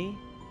kidding me?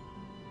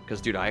 Because,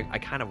 dude, I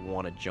kind of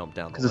want to jump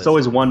down the list. Because it's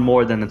always one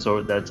more than that's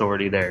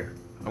already there.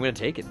 I'm going to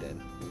take it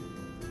then.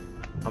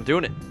 I'm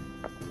doing it.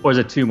 Or is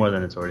it two more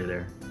than it's already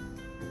there?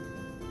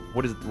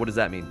 What does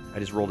that mean? I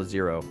just rolled a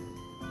 0.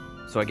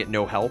 So I get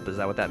no help? Is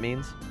that what that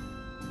means?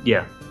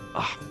 Yeah.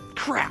 Ah,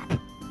 crap.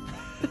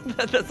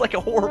 That's like a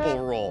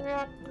horrible roll.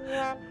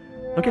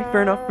 Okay,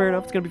 fair enough.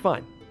 It's going to be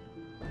fine.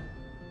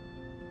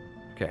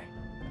 Okay.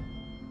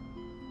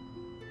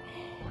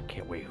 Oh, I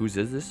can't wait. Whose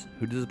is this?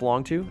 Who does this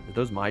belong to? Are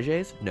those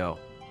Majays? No.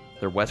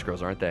 They're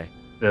Westgrows, aren't they?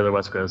 Yeah, they're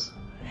West Coast.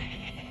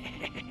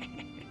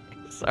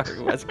 Sorry,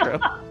 Westgrow.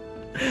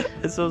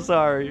 I'm so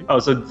sorry. Oh,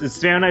 so the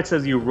Stand Night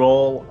says you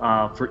roll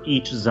for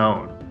each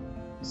zone.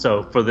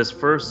 So for this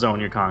first zone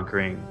you're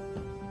conquering,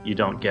 you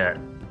don't get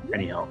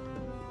any help.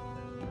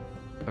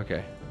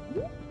 Okay.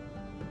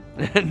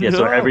 Yeah,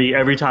 so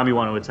every time you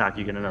want to attack,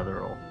 you get another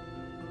roll.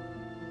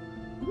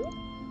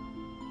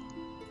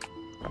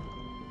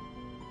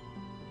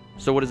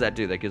 So what does that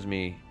do? That gives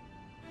me...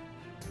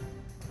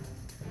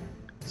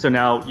 So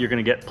now you're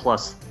going to get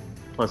plus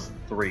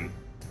 3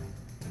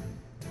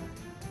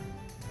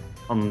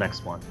 on the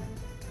next one.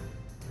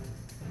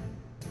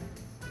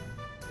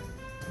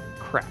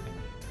 Crap.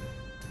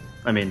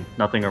 I mean,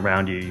 nothing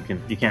around you.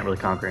 You can't really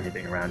conquer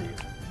anything around you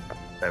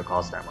that would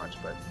cost that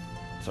much. But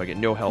So I get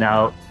no help.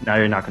 now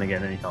you're not going to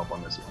get any help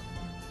on this one.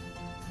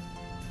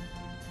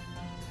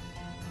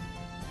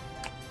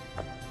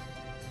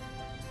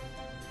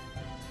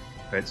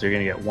 Right, so you're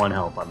going to get 1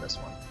 help on this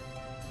one.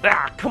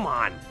 Ah, come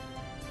on!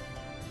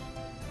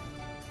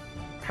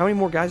 How many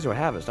more guys do I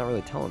have? It's not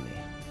really telling me.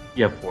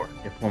 You have 4. You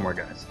have 4 more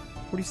guys.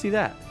 Where do you see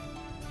that?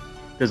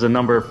 There's a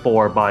number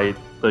 4 by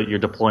your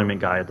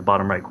deployment guy at the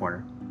bottom right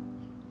corner.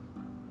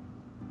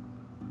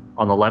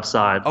 On the left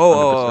side.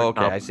 Oh,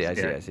 okay. I see.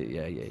 Yeah.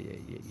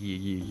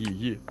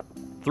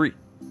 3.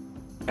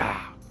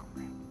 Ah,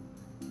 crap.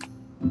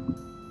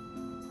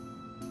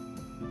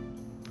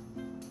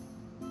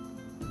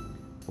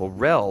 Well,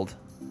 Reld,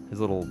 his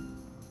little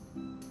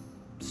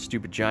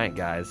stupid giant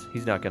guys,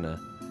 he's not gonna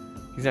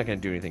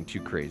do anything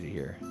too crazy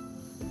here.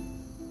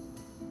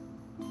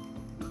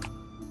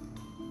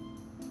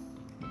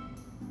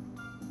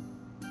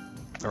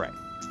 All right.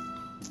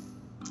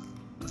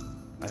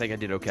 I think I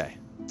did okay.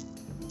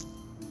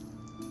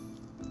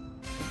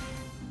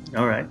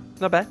 All right.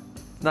 Not bad.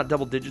 Not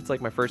double digits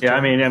like my first. Yeah,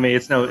 turn. I mean,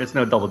 it's no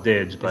double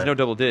dig, but There's no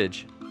double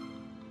dig.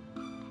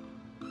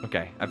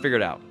 Okay, I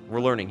figured it out.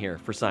 We're learning here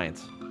for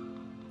science.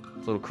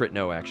 It's a little crit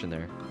no action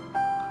there.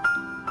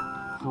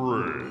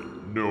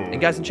 No.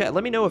 And guys in chat,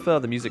 let me know if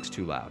the music's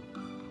too loud.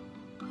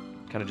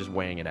 Kind of just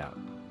weighing it out.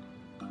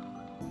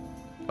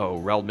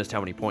 Oh, Reld missed how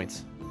many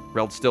points?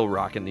 Reld's still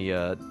rocking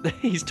the,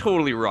 he's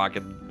totally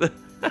rocking.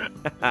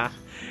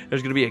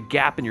 There's gonna be a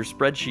gap in your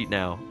spreadsheet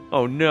now.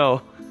 Oh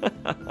no.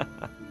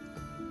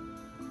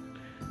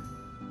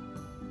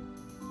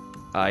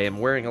 I am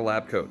wearing a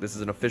lab coat. This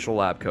is an official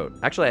lab coat.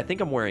 Actually, I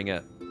think I'm wearing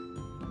a...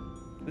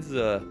 This is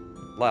a...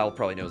 Lyle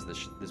probably knows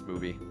this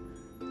movie.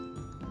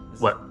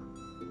 What?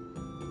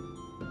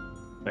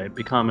 Right,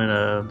 becoming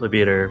a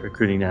leader,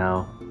 recruiting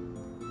now.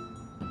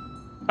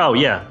 Oh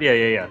yeah.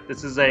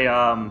 This is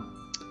a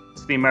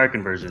it's the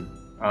American version.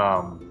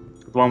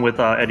 The one with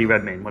Eddie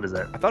Redmayne. What is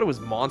that? I thought it was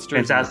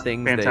monsters and the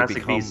things Fantastic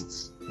they become.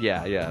 Beasts.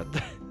 Yeah.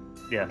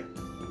 Yeah.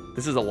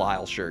 This is a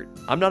Lyle shirt.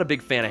 I'm not a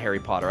big fan of Harry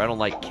Potter. I don't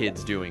like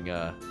kids doing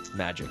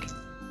magic.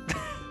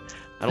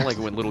 I don't like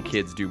it when little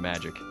kids do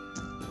magic.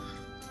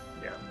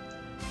 Yeah.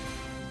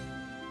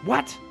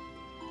 What?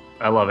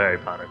 I love Harry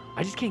Potter.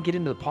 I just can't get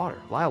into the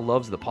Potter. Lyle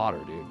loves the Potter,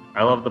 dude.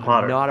 I love the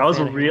Potter. not a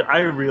fan of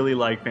I really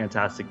like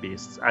Fantastic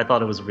Beasts. I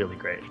thought it was really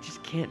great. I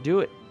just can't do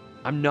it.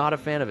 I'm not a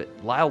fan of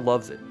it. Lyle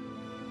loves it.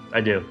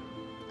 I do.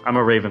 I'm a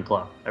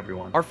Ravenclaw,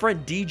 everyone. Our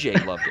friend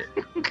DJ loved it.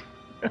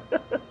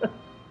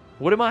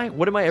 What am I?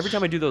 Every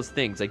time I do those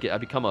things, I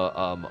become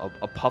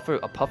a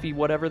puffy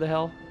whatever the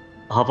hell.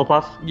 A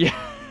Hufflepuff? Yeah.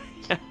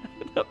 I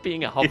end up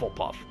being a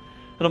Hufflepuff.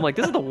 And I'm like,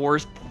 this is the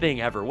worst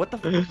thing ever. What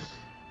the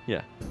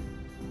Yeah.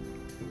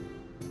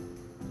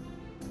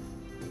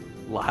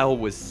 Lyle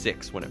was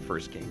 6 when it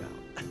first came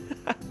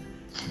out.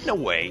 No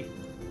way.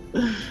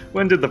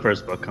 When did the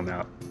first book come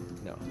out?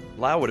 No.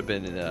 Lyle would have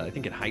been, I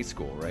think, in high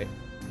school, right?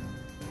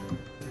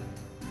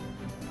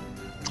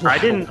 I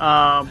didn't,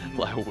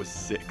 Lyle was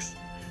 6.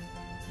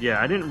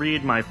 Yeah, I didn't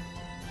read my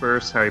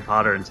first Harry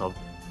Potter until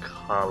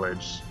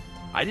college.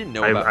 I didn't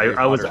know about Harry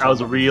I was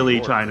Potter really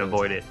before, trying to because-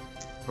 avoid it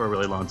for a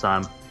really long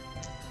time.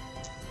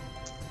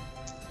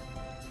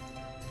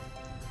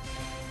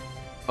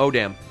 Oh,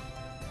 damn.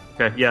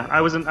 Okay, yeah, I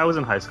was in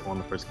high school when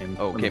the first game.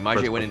 Oh, okay, when the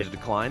first Majay went book into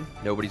decline.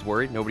 Nobody's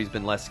worried. Nobody's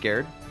been less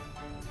scared.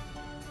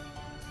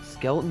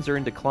 Skeletons are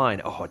in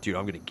decline. Oh, dude,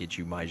 I'm going to get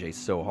you, Majay,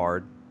 so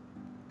hard.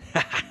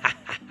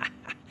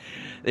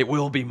 It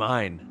will be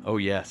mine. Oh,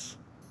 yes.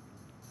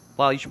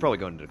 Well, you should probably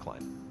go into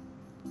decline.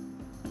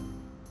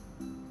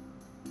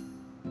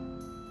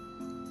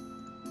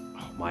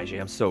 Oh, Majay,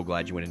 I'm so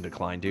glad you went into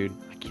decline, dude.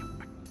 I can't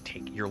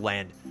take your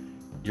land.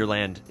 Your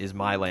land is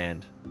my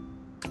land.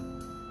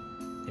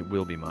 It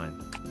will be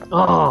mine.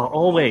 Oh,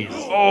 always.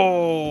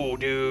 Oh,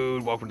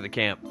 dude. Welcome to the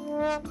camp.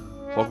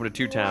 Welcome to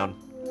Two Town.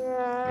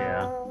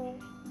 Yeah.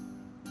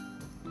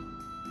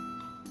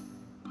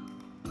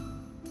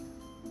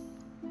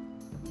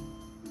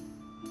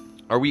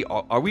 Are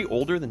we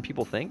older than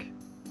people think?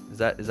 Is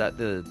that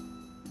the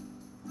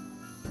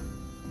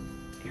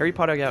Harry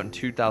Potter got out in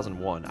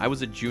 2001. I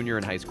was a junior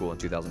in high school in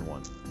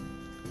 2001.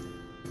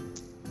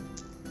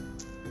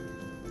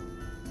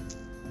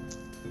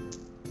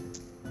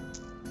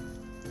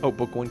 Oh,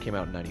 book 1 came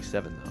out in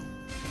 97 though.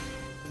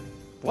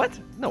 What?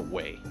 No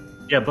way.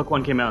 Yeah, book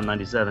 1 came out in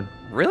 97.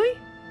 Really?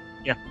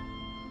 Yeah.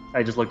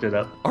 I just looked it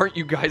up. Aren't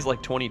you guys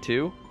like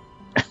 22?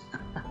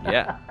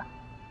 Yeah.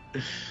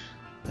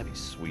 That'd be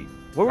sweet.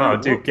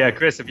 Dude, yeah,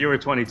 Chris, if you were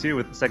 22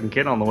 with the second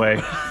kid on the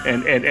way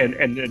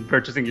and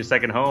purchasing your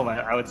second home,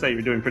 I would say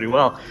you're doing pretty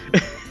well.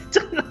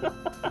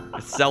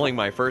 Selling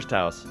my first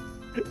house.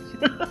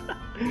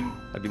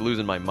 I'd be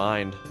losing my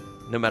mind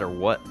no matter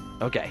what.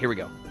 Okay, here we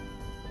go.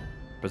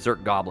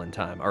 Berserk Goblin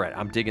time. All right,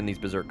 I'm digging these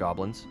Berserk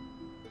Goblins.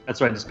 That's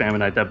right, just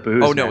spamming that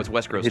boost. Oh, no, man. It's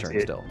Wesgro's turn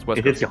still. It's Wesgro's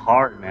it hits you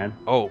hard, man.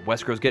 Oh,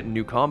 Wesgro's getting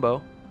new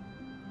combo.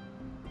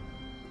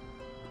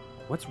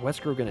 What's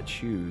Wesgro going to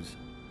choose?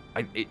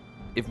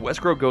 If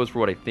Wesgro goes for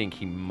what I think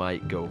he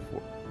might go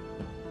for.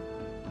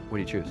 What do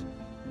you choose?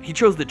 He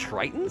chose the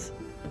Tritons?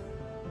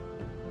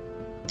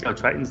 Oh,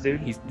 Tritons,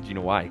 dude? You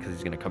know why? Because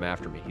he's going to come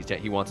after me.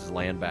 He wants his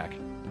land back.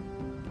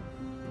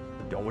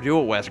 Don't do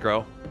it,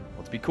 Wesgro.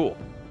 Let's be cool.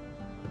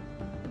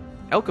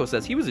 Elko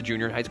says he was a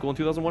junior in high school in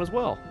 2001 as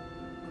well.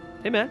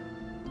 Hey, man.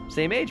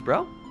 Same age,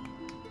 bro.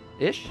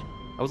 Ish.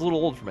 I was a little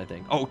old for my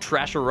thing. Oh,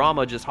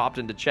 Trashorama just hopped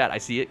into chat. I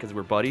see it because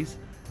we're buddies.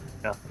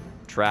 Yeah.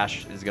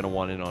 Trash is going to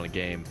want in on a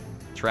game.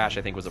 Trash,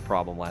 I think, was a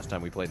problem last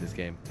time we played this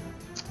game.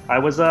 I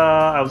was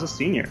a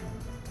senior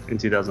in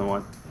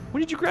 2001. When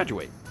did you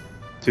graduate?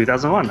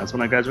 2001. That's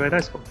when I graduated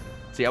high school.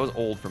 See, I was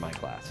old for my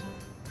class.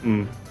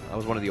 I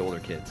was one of the older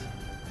kids.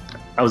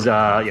 I was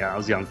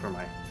young for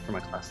my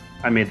class.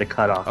 I made the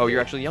cutoff. Oh,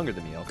 you're actually younger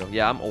than me, Elko.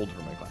 Yeah, I'm old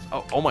for my class.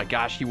 Oh my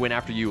gosh, he went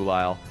after you,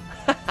 Lyle.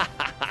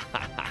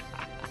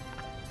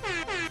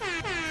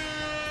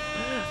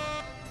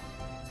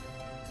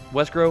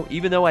 Wesgro,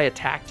 even though I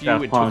attacked you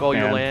That and punk, took all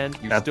your man. land,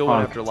 you That still went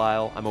punk. after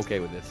Lyle. I'm okay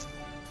with this.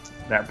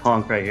 That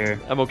punk right here.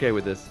 I'm okay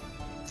with this.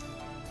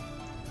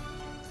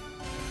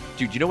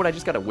 Dude, you know what I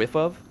just got a whiff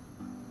of?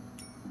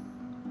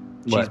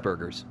 What?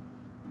 Cheeseburgers.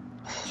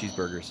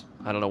 cheeseburgers.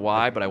 I don't know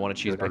why, but I want a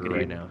cheeseburger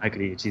right now. I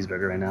could eat a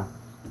cheeseburger right now.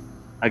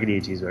 I could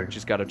eat a cheeseburger.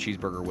 Just got a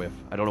cheeseburger whiff.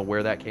 I don't know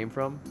where that came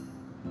from.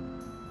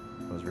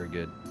 That was very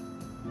good.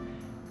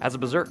 As a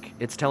berserk,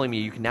 it's telling me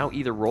you can now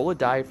either roll a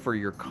die for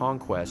your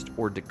conquest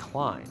or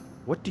decline.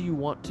 What do you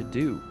want to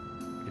do?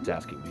 It's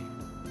asking me.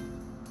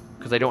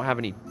 Because I don't have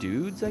any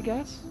dudes, I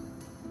guess?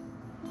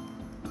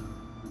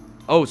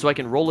 Oh, so I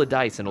can roll a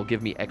dice and it'll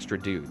give me extra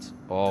dudes.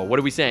 Oh, what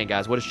are we saying,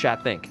 guys? What does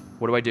chat think?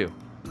 What do I do?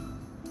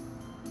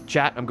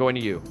 Chat, I'm going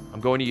to you.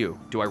 I'm going to you.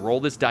 Do I roll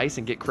this dice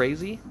and get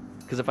crazy?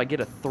 Because if I get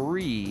a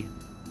 3,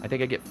 I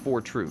think I get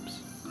 4 troops.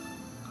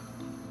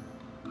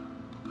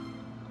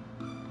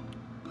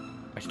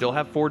 I still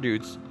have 4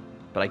 dudes,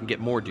 but I can get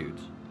more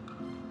dudes.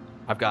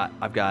 I've got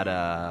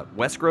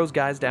Westgrove's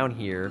guys down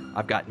here.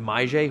 I've got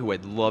Maije, who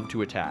I'd love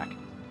to attack.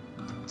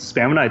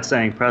 Spamonite's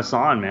saying press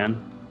on,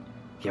 man.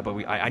 Yeah, but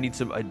I need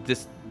some.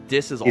 This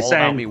is all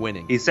about me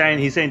winning. He's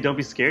saying don't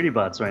be scaredy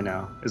butts right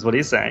now. Is what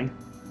he's saying.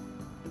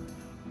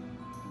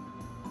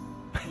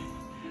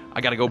 I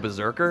gotta go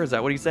berserker. Is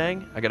that what he's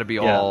saying? I gotta be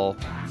all.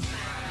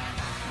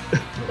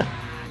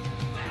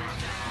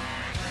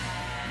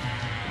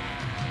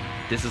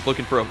 This is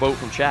looking for a vote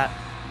from chat.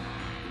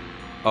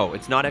 Oh,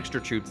 it's not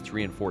extra troops, it's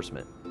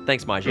reinforcement.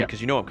 Thanks, Maije,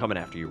 because you know I'm coming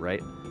after you,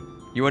 right?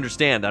 You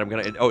understand that I'm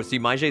gonna... Oh, see,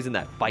 Maije's in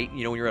that fight.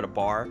 You know when you're at a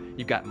bar,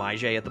 you've got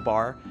Maije at the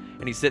bar,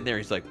 and he's sitting there,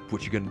 he's like,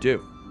 what you gonna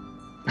do?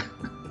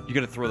 You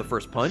gonna throw the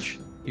first punch?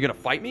 You gonna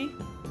fight me?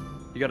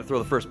 You gotta throw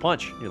the first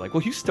punch. And you're like,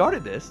 well, you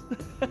started this.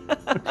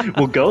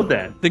 We'll go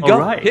then. Then go.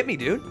 Right. Hit me,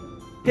 dude.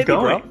 Hit me,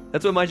 bro.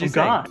 That's what Maije's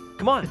saying. God.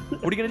 Come on.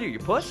 What are you gonna do? You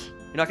puss?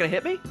 You're not gonna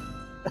hit me?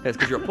 Yeah, it's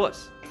because you're a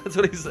puss. That's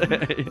what he's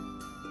saying.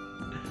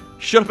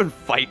 Shut up and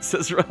fight,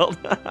 says Reld.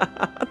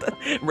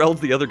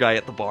 Reld's the other guy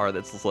at the bar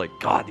that's just like,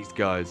 God, these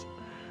guys.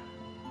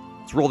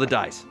 Let's roll the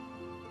dice.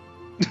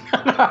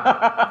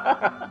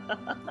 That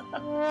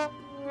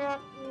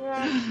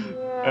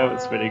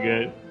was pretty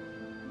good.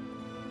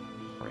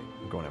 All right,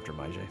 I'm going after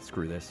Maije.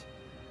 Screw this.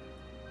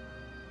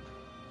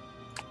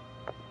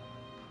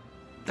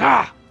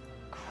 Ah!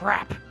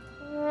 Crap.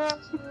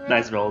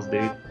 Nice rolls,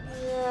 dude.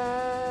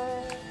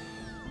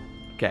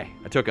 Okay,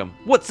 I took him.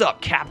 What's up,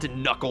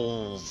 Captain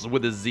Knuckles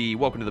with a Z?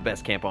 Welcome to the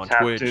best camp on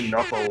Twitch. Captain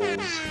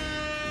Knuckles.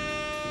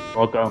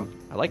 Welcome.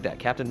 I like that,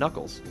 Captain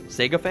Knuckles.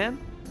 Sega fan?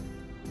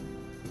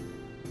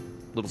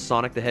 Little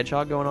Sonic the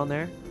Hedgehog going on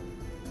there.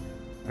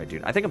 All right,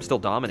 dude. I think I'm still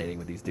dominating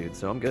with these dudes,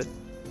 so I'm good.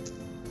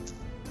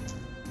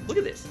 Look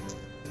at this.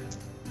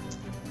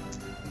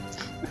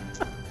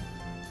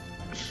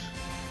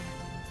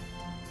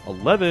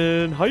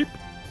 $11 hype.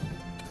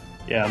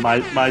 Yeah,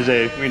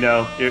 Maije, we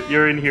know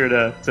you're in here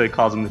to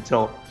cause him to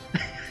tilt.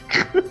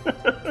 Yeah,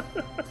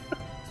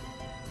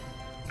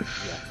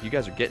 you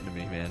guys are getting to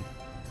me, man.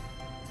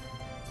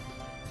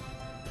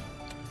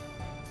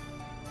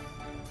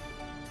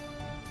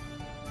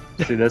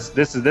 See,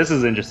 this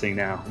is interesting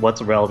now.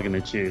 What's Reld gonna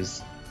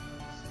choose?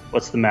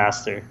 What's the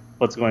master?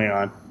 What's going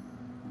on?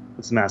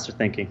 What's the master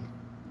thinking?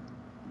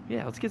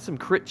 Yeah, let's get some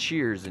crit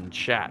cheers in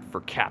chat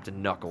for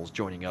Captain Knuckles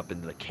joining up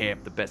into the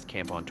camp, the best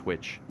camp on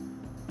Twitch.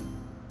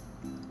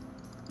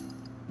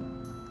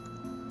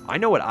 I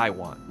know what I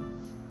want,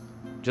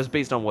 just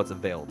based on what's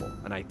available,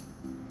 and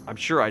I'm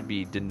sure I'd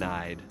be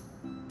denied.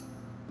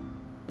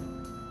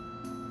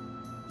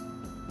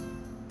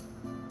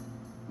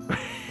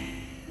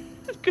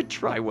 Good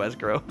try,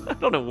 Westgrove. I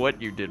don't know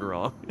what you did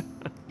wrong.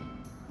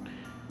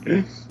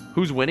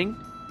 Who's winning?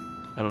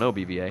 I don't know,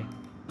 BVA.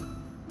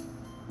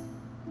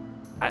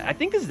 I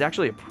think this is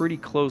actually a pretty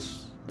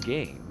close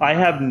game. I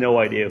have no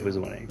idea who's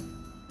winning.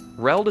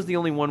 Reld is the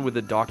only one with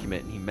the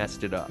document, and he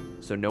messed it up,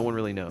 so no one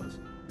really knows.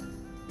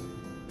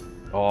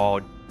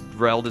 Oh,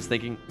 Reld is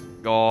thinking,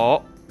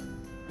 oh,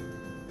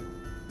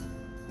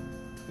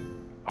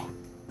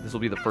 this will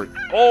be the first.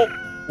 Oh,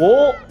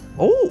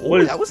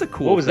 that was a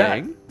cool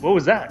thing. What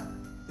was that?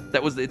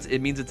 That was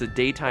it means it's a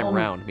daytime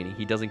round, meaning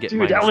he doesn't get.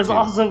 Dude, that was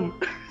awesome.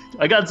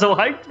 I got so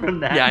hyped from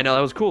that. Yeah, I know, that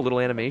was cool. Little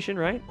animation,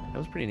 right? That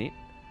was pretty neat.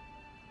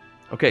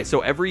 Okay, so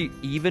every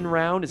even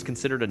round is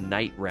considered a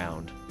night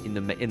round in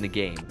the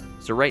game.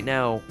 So right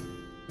now,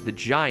 the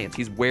Giants,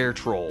 he's were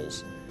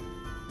trolls.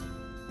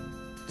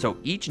 So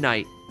each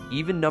night,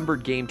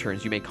 even-numbered game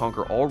turns, you may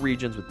conquer all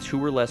regions with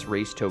 2 or less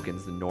race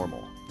tokens than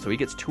normal. So he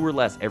gets 2 or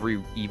less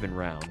every even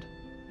round.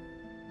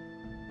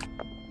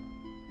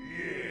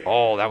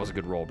 Oh, that was a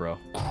good roll, bro.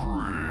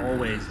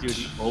 Always, dude.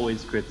 He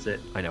always crits it.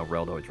 I know,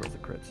 Reld always rolls the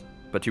crits.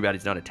 But too bad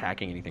he's not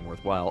attacking anything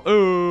worthwhile.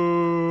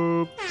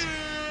 Oops.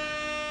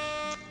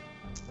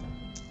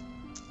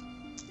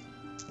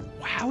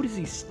 How does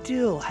he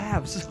still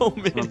have so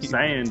many? I'm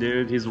saying,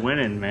 dude. He's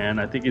winning, man.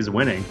 I think he's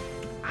winning.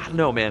 I don't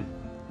know, man.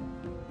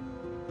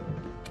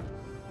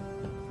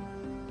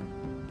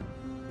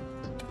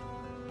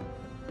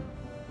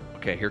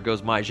 Okay, here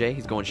goes Maije.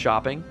 He's going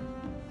shopping.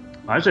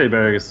 Maije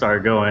better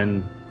start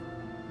going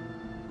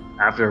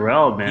after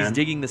Reld, man. He's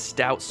digging the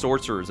Stout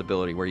Sorcerer's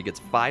ability, where he gets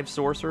 5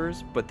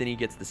 sorcerers, but then he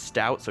gets the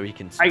Stout, so he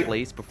can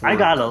place before.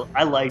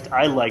 I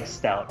liked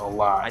Stout a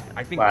lot.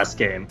 I think last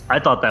game. I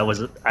thought that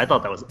was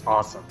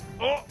awesome.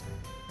 Oh.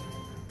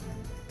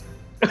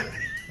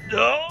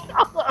 No!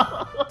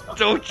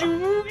 Don't you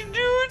fucking do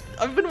it!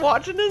 I've been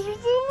watching this for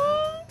so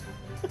long!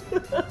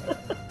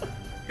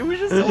 It was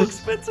just so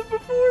expensive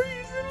before,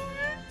 you son of a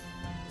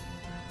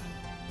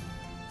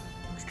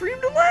bitch! Stream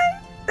delay!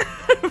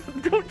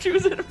 Don't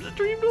choose it for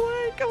stream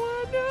delay! Come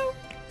on, no!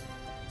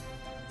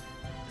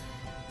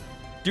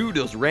 Dude,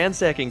 those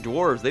ransacking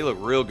dwarves, they look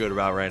real good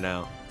about right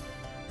now.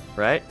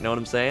 Right? Know what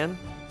I'm saying?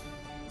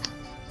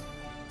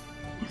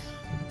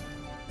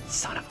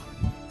 Son of a...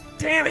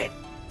 Damn it!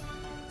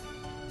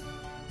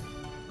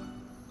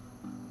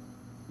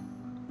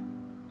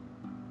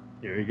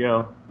 Here we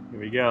go. Here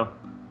we go.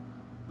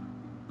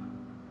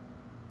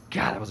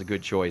 God, that was a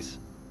good choice.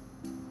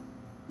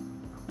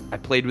 I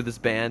played with this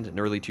band in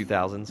early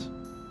 2000s.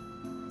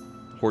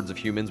 Hordes of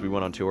Humans, we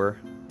went on tour.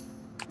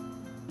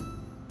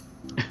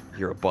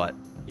 You're a butt.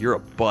 You're a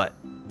butt.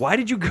 Why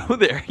did you go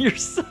there? You're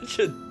such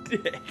a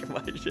dick,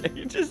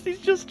 Majay. He's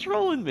just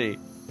trolling me.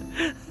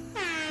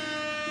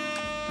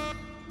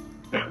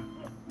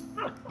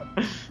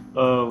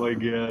 Oh my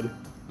god.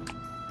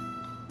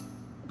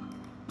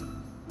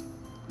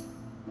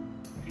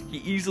 He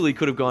easily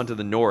could have gone to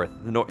the north.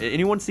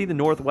 Anyone see the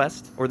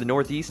northwest or the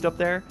northeast up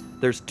there?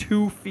 There's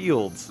 2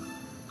 fields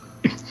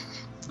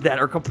that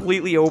are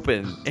completely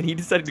open, and he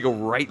decided to go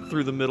right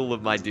through the middle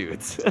of my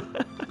dudes.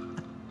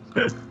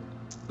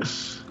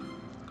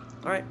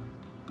 Alright.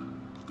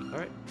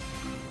 Alright.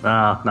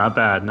 Ah, not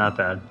bad, not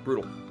bad.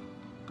 Brutal.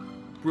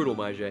 Brutal,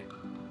 Majay.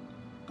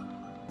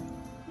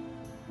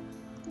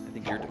 I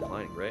think you're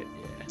declining, right?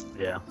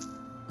 Yeah. Yeah.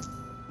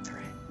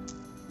 Alright.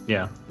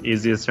 Yeah.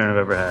 Easiest turn I've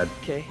ever had.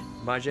 Okay,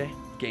 Majay,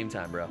 game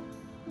time, bro.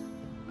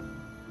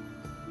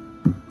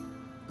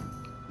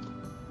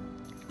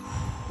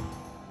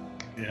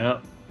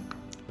 Yep.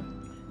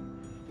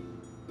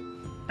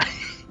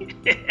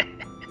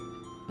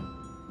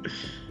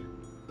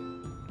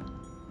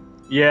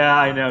 Yeah,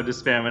 I know,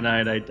 just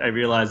Spamonite. I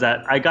realized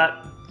that. I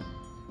got...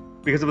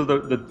 Because it was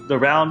the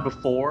round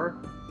before,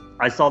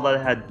 I saw that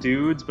I had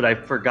dudes, but I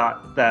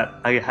forgot that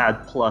I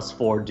had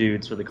 +4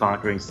 dudes for the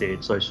conquering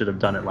stage, so I should have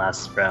done it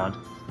last round.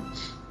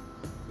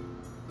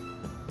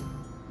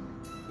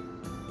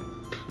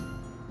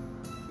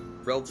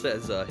 Reld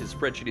says his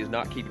spreadsheet is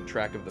not keeping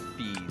track of the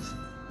fees.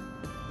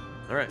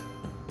 Alright.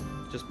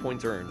 Just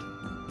points earned.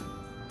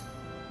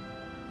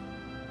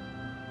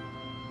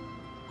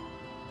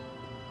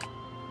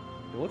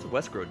 Now, what's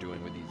Westgrove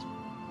doing with these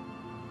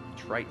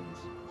Tritons?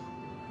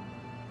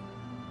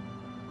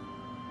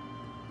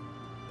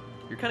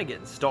 You're kind of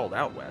getting stalled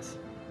out, Wes.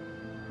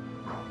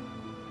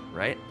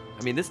 Right?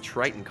 I mean, this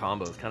Triton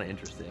combo is kind of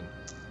interesting.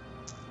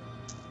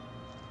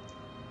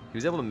 He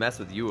was able to mess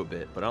with you a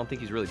bit, but I don't think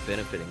he's really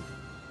benefiting.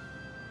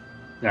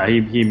 Yeah,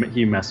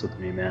 he messed with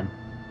me, man.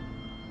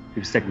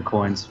 He was taking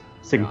coins.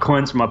 Taking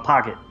coins from my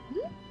pocket.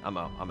 I'm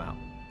out. I'm out.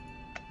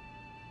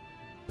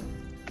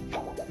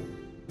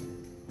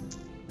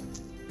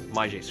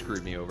 Majay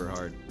screwed me over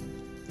hard.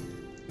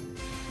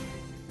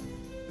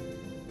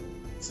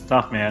 It's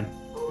tough, man.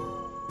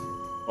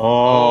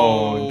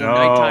 Oh, no.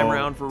 Nighttime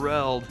round for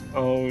Reld.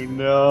 Oh,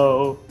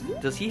 no.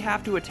 Does he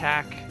have to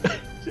attack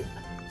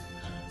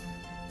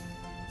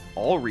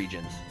all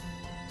regions?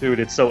 Dude,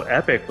 it's so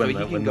epic when so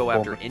he can go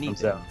after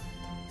anything.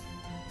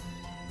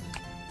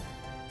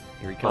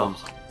 Here he comes.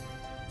 Oh.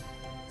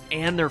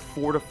 And they're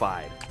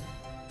fortified.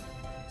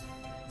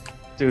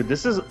 Dude,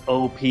 this is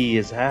OP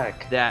as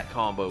heck. That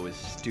combo is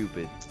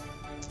stupid.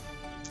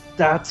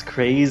 That's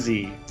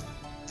crazy.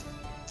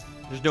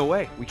 There's no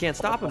way. We can't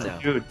stop him now.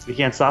 Dude, we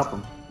can't stop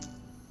him.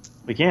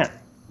 We can't.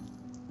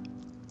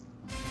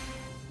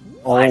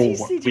 What?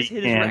 He just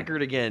hit his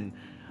record again.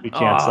 We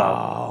can't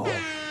stop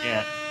him.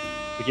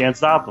 We can't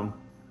stop him.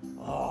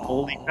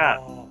 Holy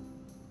crap.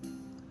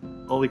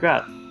 Holy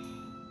crap.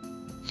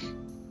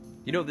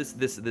 You know, this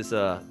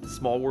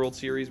Small World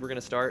series we're going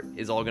to start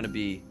is all going to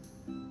be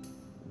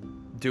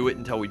do it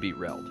until we beat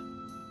Reld.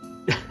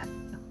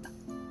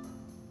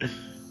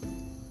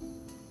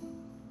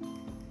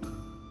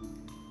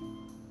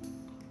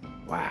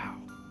 Wow.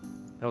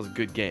 That was a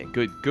good game.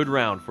 Good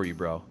round for you,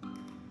 bro.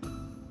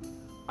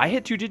 I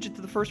hit 2 digits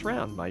in the first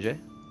round, Majay.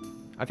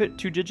 I've hit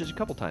 2 digits a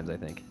couple times, I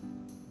think.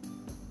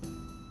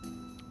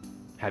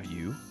 Have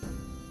you?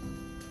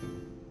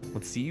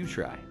 Let's see you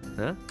try.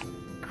 Huh?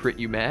 Crit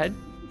you mad?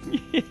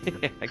 Yeah,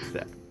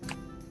 exactly.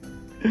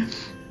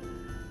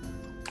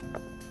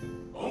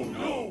 Oh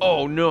no!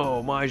 Oh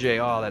no, Majay.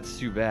 Oh, that's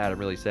too bad. I'm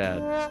really sad.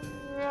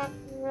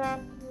 That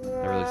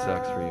really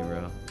sucks for you,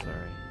 bro.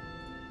 Sorry.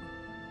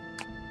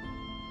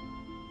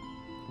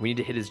 We need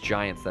to hit his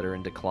giants that are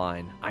in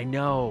decline. I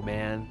know,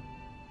 man.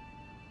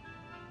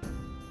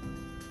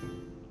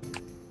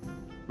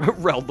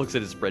 Reld looks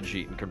at his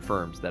spreadsheet and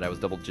confirms that I was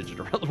double digit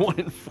around 1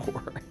 and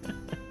 4.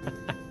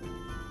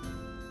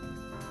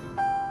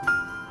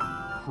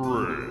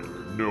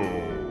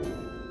 No.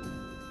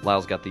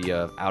 Lyle's got the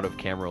out of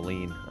camera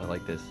lean. I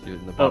like this. You're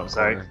in the bottom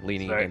corner,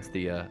 leaning against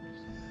the.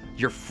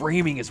 Your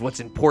framing is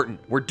what's important.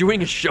 We're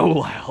doing a show,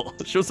 Lyle.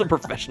 Show some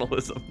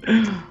professionalism.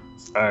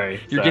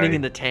 Sorry. You're getting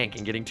in the tank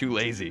and getting too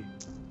lazy.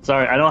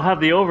 Sorry, I don't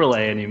have the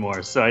overlay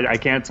anymore, so I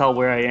can't tell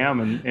where I am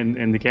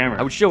in the camera.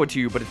 I would show it to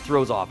you, but it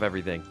throws off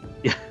everything.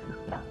 Yeah.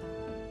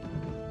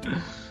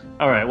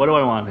 All right, what do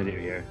I want to do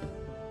here?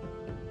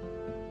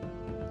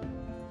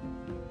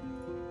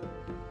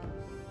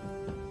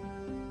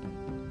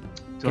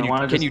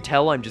 Can you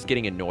tell I'm just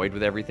getting annoyed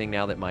with everything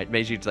now that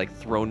Maiji's like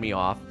thrown me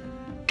off?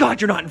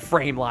 God, you're not in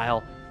frame,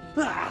 Lyle.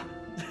 Ah.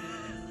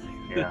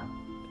 Yeah.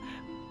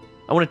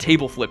 I want a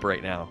table flip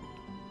right now.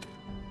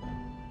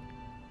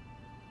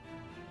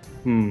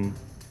 We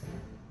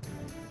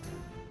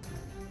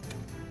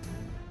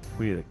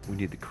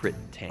need the crit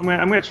tank.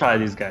 I'm gonna try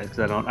these guys because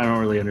I don't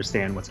really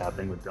understand what's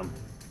happening with them.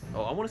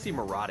 Oh, I want to see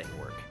marauding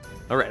work.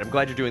 All right, I'm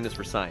glad you're doing this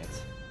for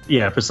science.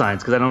 Yeah, for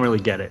science because I don't really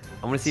get it.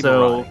 I want to see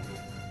marauding.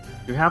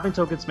 Your halfling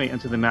tokens may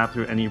enter the map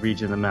through any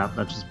region of the map,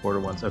 not just border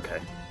ones. Okay.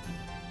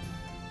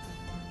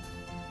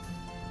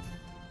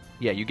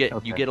 Yeah, you get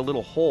a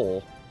little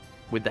hole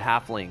with the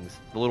halflings.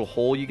 The little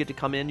hole you get to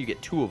come in, you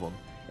get 2 of them,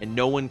 and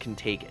no one can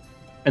take it.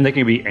 And they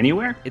can be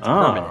anywhere? It's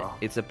permanent.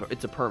 It's a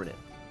permanent.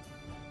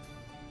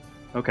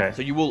 Okay.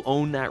 So you will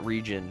own that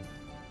region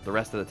the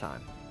rest of the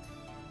time.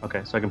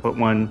 Okay, so I can put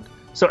one.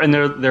 So and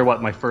they're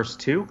what, my first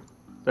 2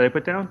 that I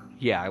put down?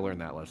 Yeah, I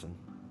learned that lesson.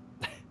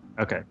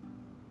 Okay.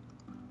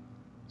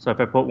 So if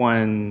I put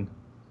one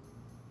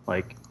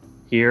like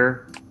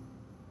here.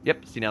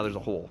 Yep, see now there's a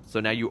hole. So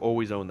now you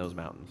always own those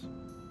mountains.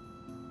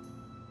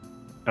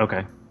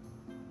 Okay.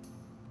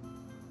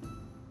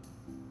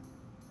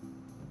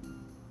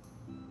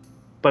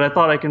 But I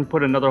thought I can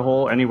put another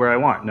hole anywhere I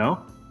want,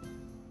 no?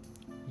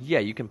 Yeah,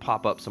 you can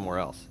pop up somewhere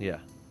else, yeah.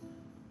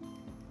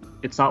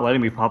 It's not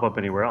letting me pop up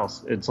anywhere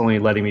else. It's only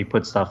letting me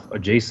put stuff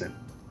adjacent.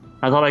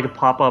 I thought I could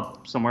pop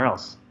up somewhere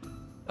else.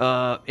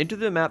 Enter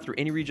the map through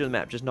any region of the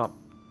map, just not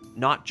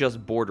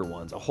just border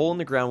ones. A hole in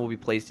the ground will be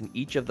placed in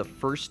each of the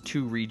first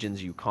 2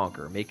 regions you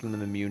conquer, making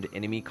them immune to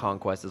enemy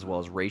conquest as well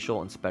as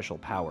racial and special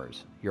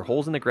powers. Your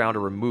holes in the ground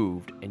are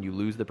removed, and you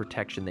lose the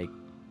protection they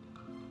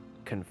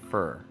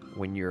confer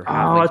when you're.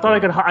 Oh, I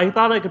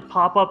thought I could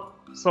pop up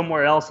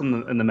somewhere else in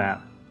the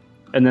map,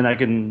 and then I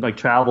can like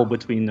travel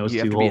between those 2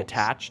 holes. You have to be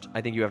attached.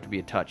 I think you have to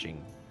be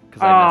touching.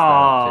 Because I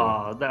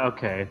messed that up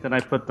too. Okay. Then I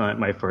put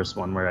my first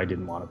one where I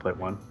didn't want to put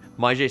one.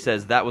 Maijay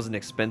says that was an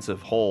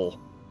expensive hole.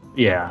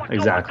 Yeah,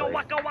 exactly.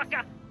 That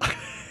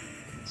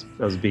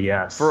was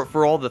BS.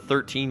 For all the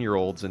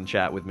 13-year-olds in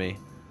chat with me,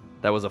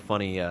 that was a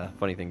funny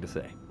thing to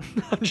say.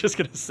 I'm just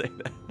gonna say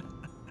that.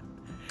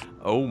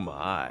 Oh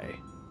my!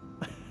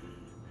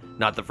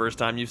 Not the first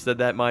time you've said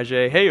that,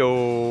 Maijay.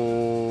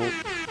 Hey-oh!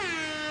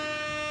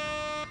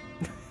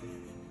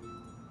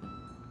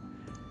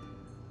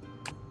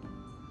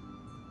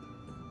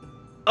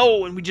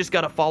 Oh, and we just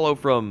got a follow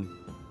from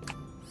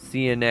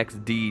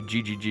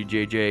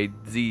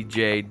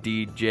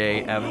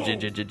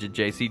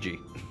CNXDGGGJZJDJFJJJCG.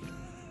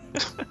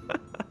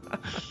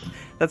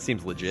 That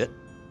seems legit.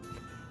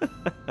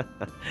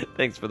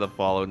 Thanks for the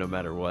follow, no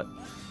matter what.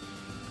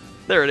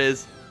 There it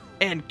is.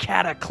 And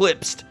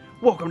Cataclysmed.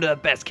 Welcome to the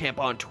best camp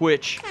on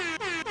Twitch.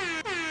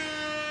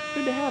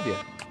 Good to have you.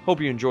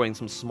 Hope you're enjoying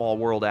some small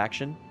world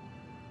action.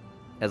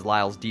 As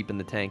Lyle's deep in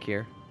the tank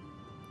here.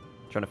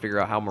 Trying to figure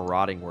out how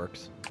marauding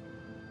works.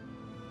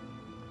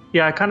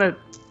 Yeah,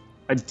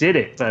 I did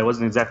it, but I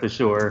wasn't exactly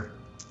sure.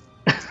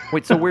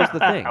 Wait, so where's the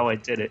thing? How I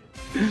did it.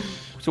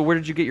 So where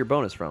did you get your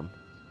bonus from?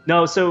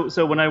 No,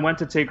 so when I went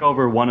to take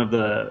over one of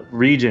the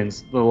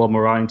regions, the little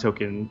marauding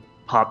token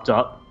popped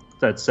up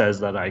that says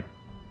that I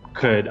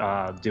could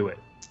do it.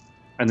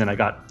 And then I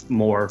got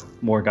more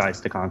guys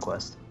to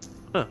conquest.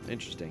 Huh,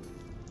 interesting.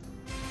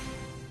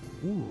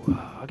 Ooh,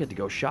 I get to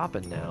go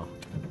shopping now.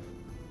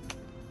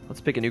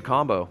 Let's pick a new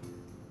combo.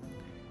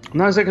 I'm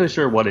not exactly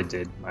sure what it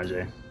did,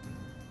 Ajay.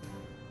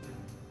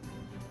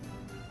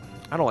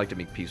 I don't like to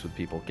make peace with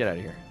people. Get out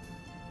of here.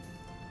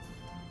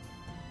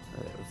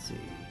 Let's see.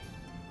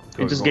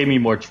 It just gave me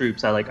more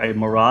troops. I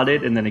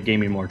marauded, and then it gave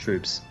me more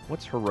troops.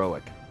 What's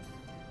heroic?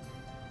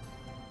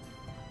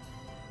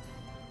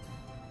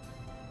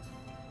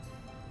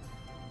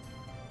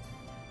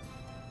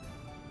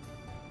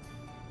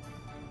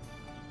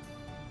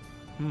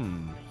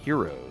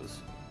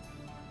 Heroes.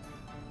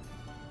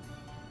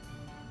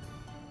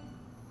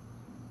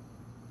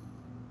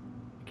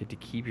 Get to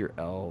keep your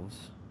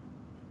elves.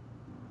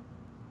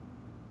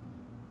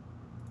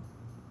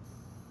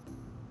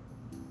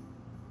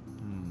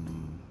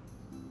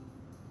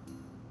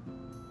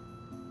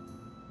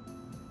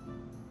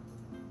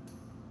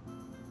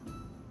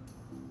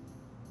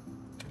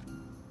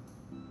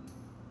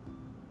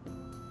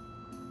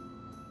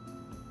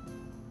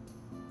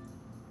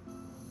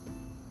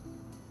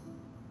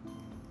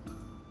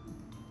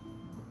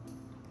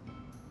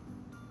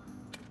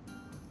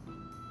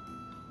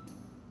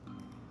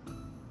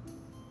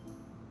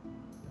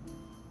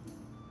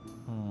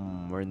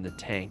 We're in the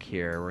tank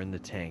here. We're in the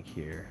tank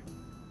here.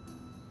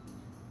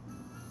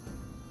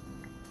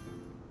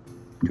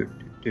 I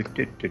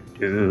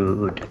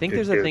think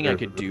there's a thing I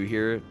could do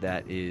here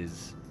that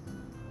is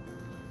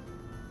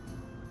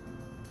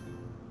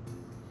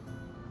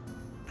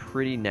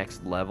pretty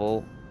next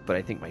level but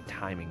I think my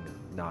timing is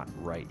not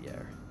right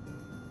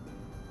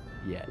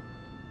yet.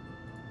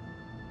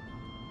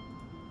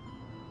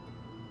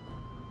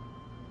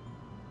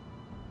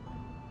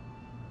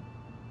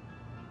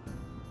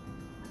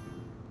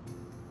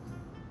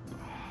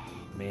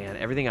 Man,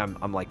 everything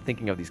I'm like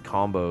thinking of these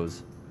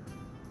combos.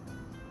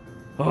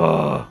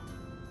 Oh.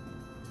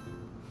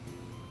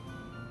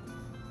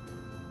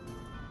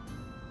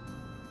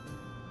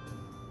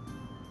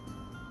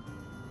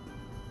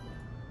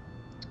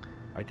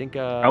 I think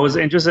I was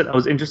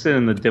interested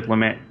in the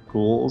diplomat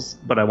ghouls,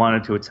 but I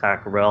wanted to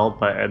attack Rel,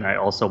 and I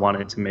also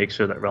wanted to make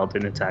sure that Rel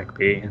didn't attack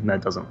B, and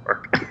that doesn't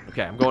work.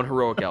 Okay, I'm going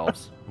heroic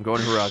elves. I'm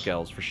going heroic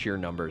elves for sheer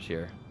numbers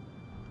here.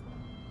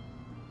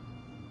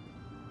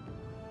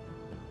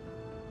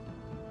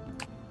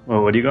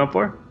 Well, what are you going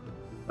for?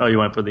 Oh, you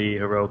went for the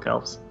heroic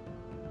elves.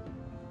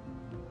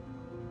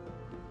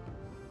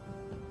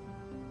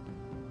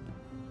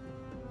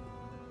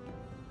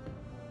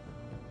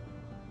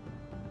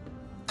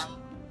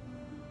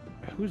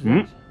 Who's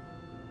that?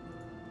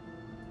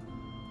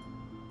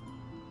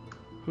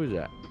 Who's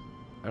that?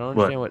 I don't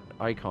understand what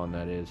icon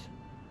that is.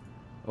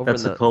 Over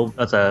That's in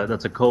the...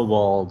 that's a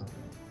kobold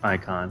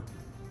icon.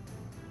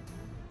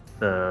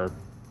 The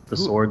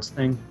swords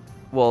thing.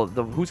 Well,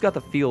 who's got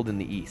the field in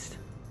the east?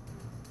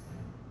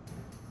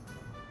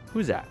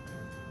 Who's that?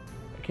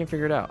 I can't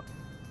figure it out.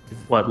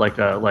 What, like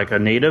a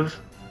native?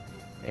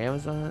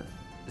 Amazon?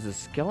 Is it a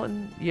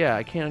skeleton? Yeah,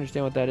 I can't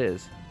understand what that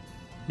is.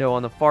 No,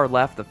 on the far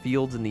left, the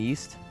fields in the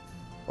east.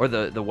 Or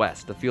the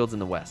west. The fields in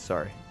the west,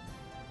 sorry.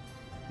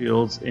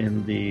 Fields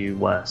in the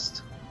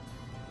west.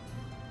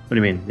 What do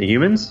you mean? The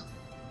humans?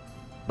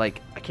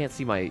 Like, you can't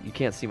see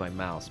my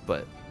mouse,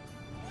 but...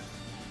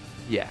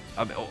 Yeah.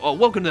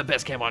 Welcome to the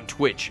best cam on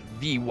Twitch.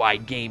 VY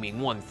Gaming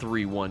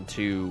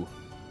 1312.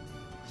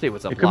 Say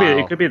what's up,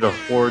 It could be the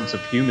hordes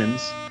of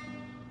humans.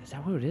 Is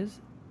that what it is?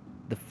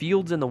 The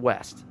fields in the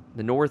west.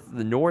 The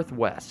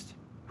northwest.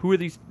 Who are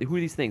these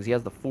things? He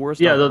has the forest.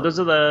 Yeah, those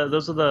are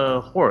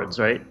the hordes,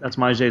 right? That's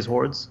Maijay's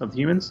hordes of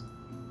humans?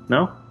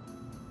 No?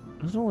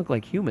 Those don't look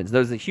like humans.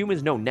 Those the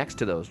humans next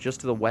to those, just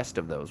to the west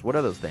of those. What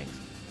are those things?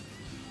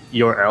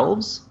 Your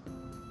elves?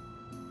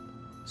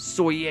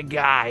 Soy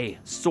guy.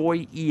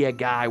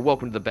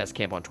 Welcome to the best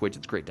camp on Twitch.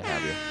 It's great to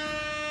have you.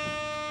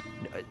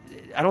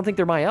 I don't think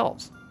they're my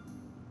elves.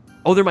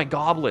 Oh, they're my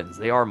goblins.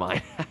 They are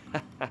mine.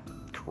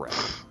 Crap.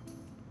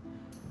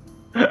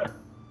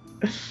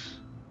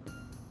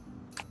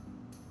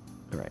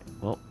 Alright,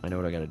 well, I know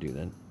what I gotta do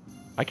then.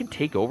 I can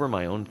take over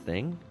my own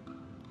thing?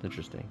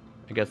 Interesting.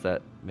 I guess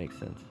that makes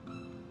sense.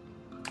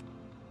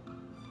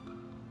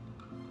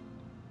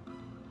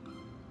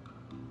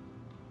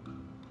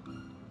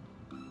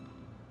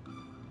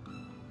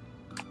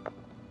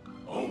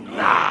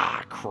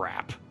 Ah,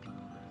 crap.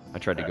 I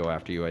tried to go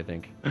after you, I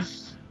think.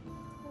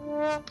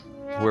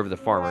 Whoever the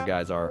farmer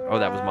guys are. Oh,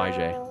 that was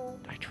Maijay.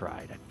 I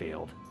tried. I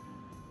failed.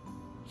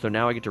 So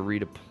now I get to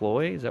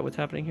redeploy? Is that what's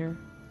happening here?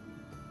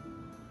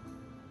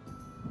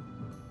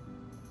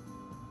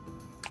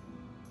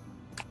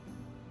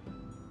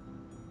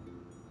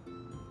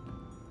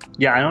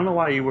 Yeah, I don't know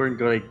why you weren't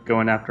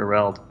going after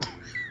Reld,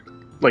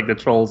 like the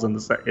trolls in the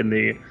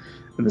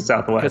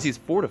southwest. Because he's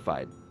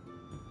fortified.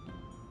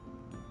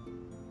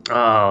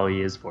 Oh,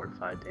 he is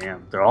fortified.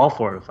 Damn, they're all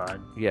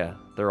fortified. Yeah,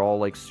 they're all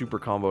like super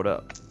comboed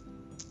up.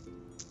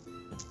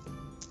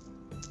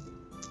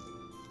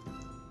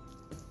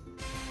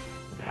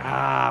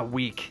 Ah,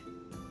 weak.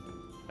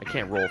 I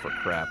can't roll for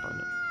crap on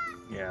it.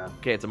 Yeah.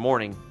 Okay, it's a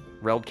morning.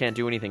 Reld can't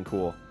do anything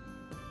cool.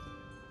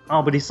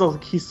 Oh, but he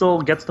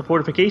still gets the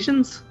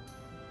fortifications.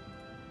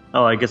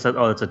 Oh, I guess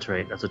that's a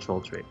trait. That's a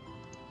troll trait.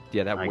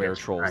 Yeah, that Were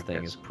Trolls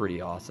thing is pretty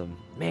awesome.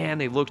 Man,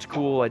 they looked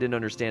cool. I didn't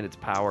understand its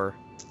power.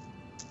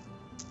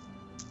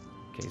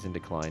 Okay, he's in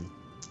decline.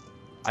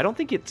 I don't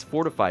think it's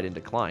fortified in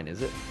decline,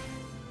 is it?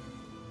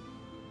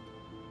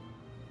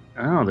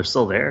 Oh, they're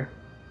still there.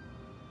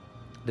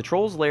 The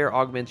Troll's Lair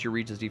augments your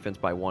region's defense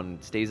by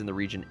 1, stays in the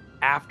region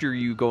after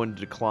you go into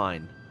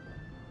decline.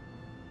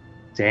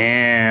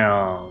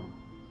 Damn.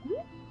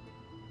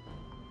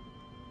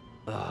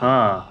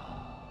 Huh.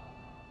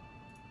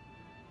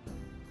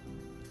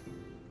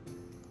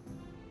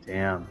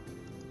 Damn.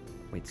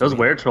 Wait, so those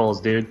Were Trolls,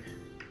 dude.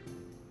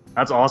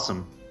 That's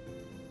awesome.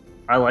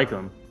 I like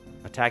them.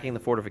 Attacking the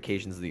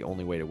fortifications is the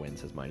only way to win,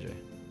 says Maijay.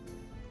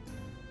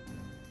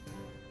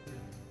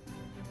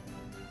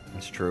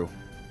 That's true.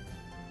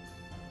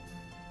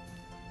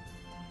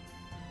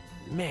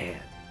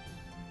 Man.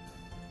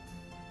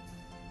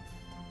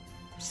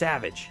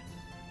 Savage.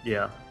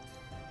 Yeah.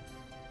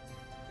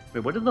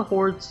 Wait, what did the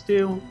hordes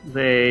do?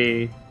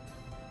 They...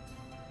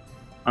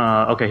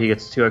 okay, he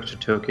gets 2 extra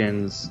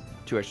tokens.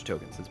 2 extra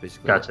tokens, that's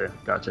basically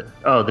Gotcha.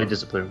 Oh, they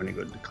disappear when you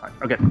go to decline.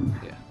 Okay.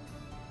 Yeah.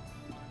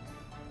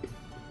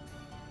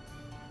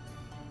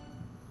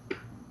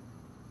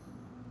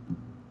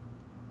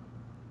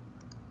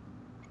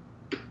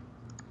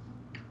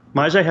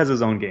 Maijay has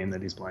his own game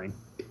that he's playing.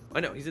 I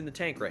know, he's in the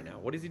tank right now.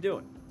 What is he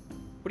doing?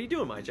 What are you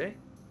doing, Maijay?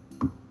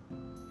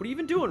 What are you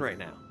even doing right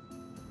now?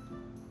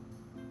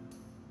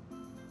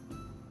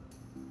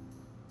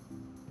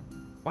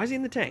 Why is he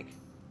in the tank?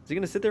 Is he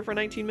going to sit there for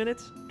 19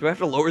 minutes? Do I have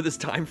to lower this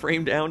time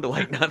frame down to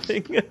like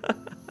nothing?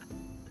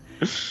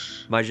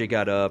 Majay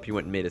got up. He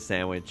went and made a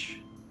sandwich.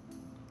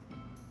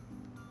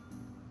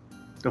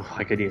 Oh,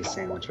 I could eat a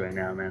sandwich right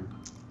now, man.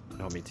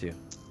 Oh, me too.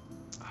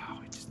 Oh,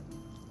 I just...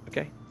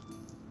 Okay.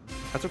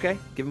 That's okay.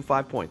 Give him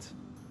 5 points.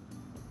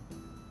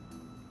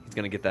 He's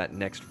going to get that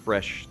next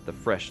fresh...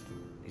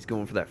 He's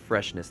going for that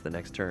freshness the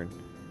next turn.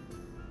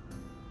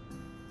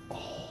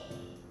 Oh.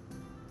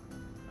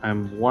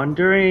 I'm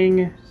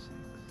wondering...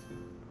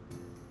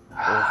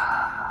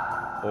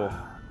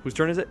 Oh. Whose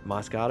turn is it?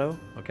 Moscato?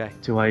 Okay.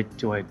 Do I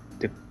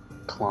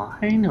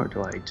decline or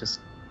do I just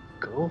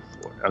go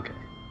for it? Okay.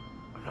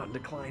 I'm not in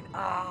decline.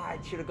 I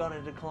should have gone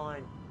in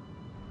decline.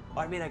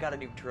 I mean, I got a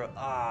new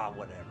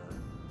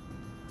whatever.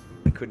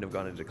 I couldn't have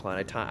gone into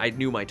decline. I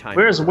knew my time.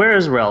 Where's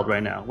Reld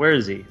right now? Where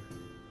is he?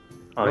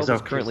 Oh,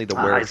 he's currently the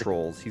Were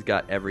Trolls. He's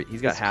got half the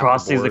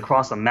board. He's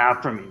across the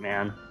map from me,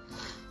 man.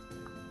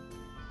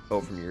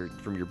 Oh,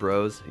 from your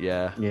bros?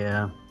 Yeah.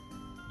 Yeah.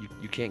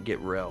 You can't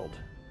get Reld.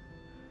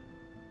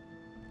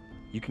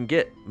 You can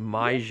get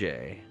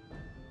Majay.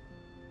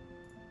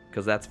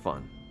 Because that's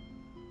fun.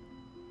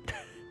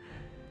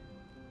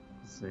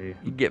 Let's see. You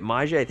can get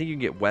Majay. I think you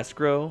can get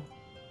Westgrow.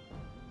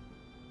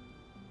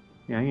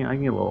 Yeah, I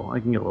can get a little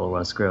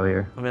Westgrow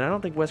here. I mean, I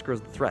don't think Westgrow's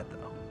the threat,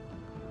 though.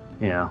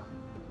 Yeah.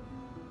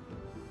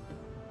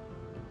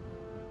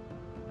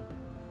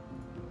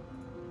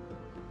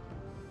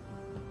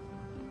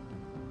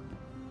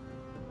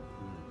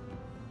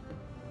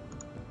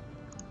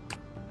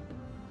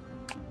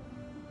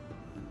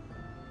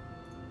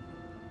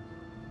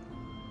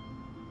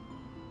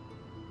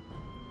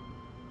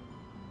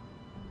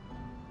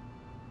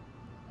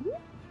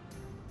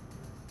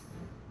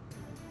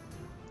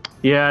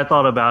 Yeah, I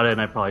thought about it, and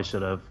I probably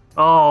should have.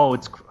 Oh,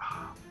 it's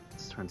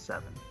turn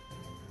 7.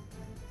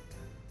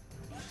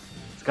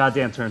 It's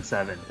goddamn turn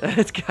 7.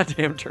 It's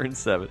goddamn turn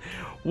 7.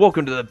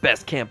 Welcome to the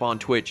best camp on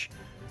Twitch,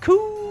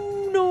 Kunoi.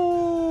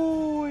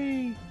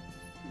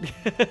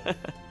 I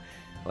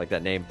like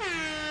that name.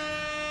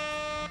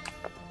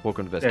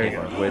 Welcome to the best There camp you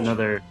on go. Twitch.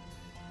 Another.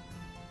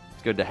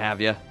 It's good to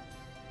have you.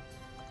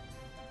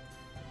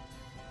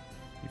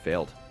 You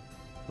failed.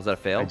 Was that a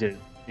fail? I did.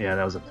 Yeah,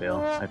 that was a fail.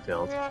 I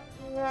failed.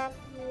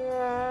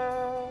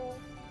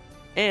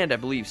 And I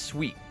believe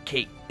Sweet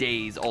Cake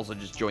Days also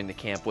just joined the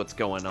camp. What's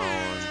going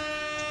on?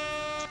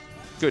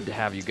 Good to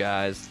have you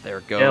guys. There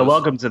it goes. Yeah,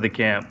 welcome to the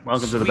camp.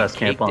 Welcome to the Sweet best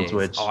Cake camp on Days.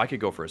 Twitch. Oh, I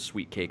could go for a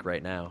sweet cake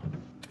right now.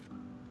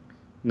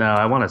 No,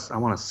 I want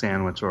a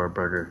sandwich or a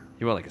burger.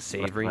 You want like a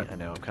savory? I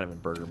know, I'm kind of in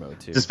burger mode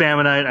too. Just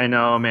Spaminite, I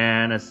know,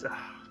 man. As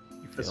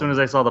soon as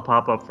I saw the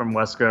pop-up from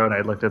Westgrow and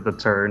I looked at the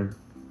turn,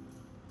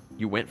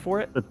 You went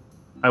for it?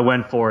 I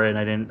went for it and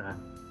I didn't.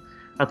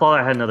 I thought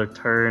I had another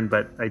turn,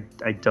 but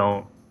I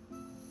don't.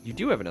 You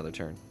do have another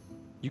turn.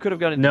 You could have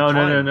gotten No.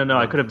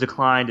 I could have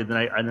declined, and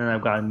then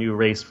I've got a new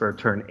race for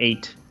turn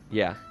 8.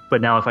 Yeah,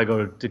 But now if I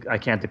go, I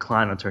can't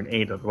decline on turn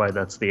 8. Otherwise,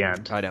 that's the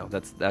end. I know.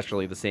 That's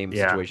actually the same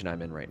Yeah. situation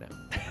I'm in right now.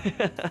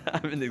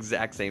 I'm in the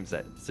exact same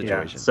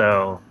situation. Yeah.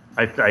 So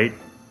I failed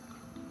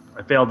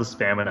the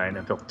Spaminite and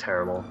I feel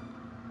terrible.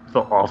 I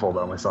feel awful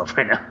about myself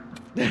right now.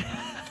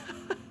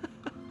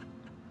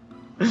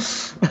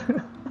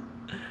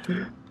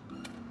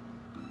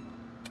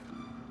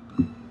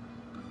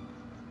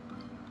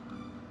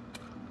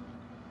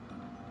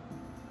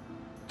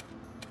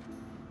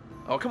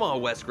 Oh, come on,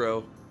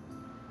 Westgrow.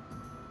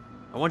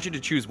 I want you to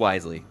choose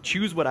wisely.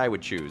 Choose what I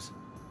would choose.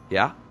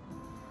 Yeah?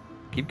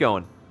 Keep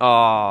going.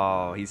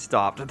 Oh, he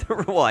stopped.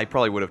 Well, I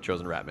probably would have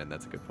chosen Ratman.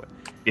 That's a good point.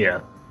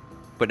 Yeah.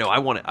 But no, I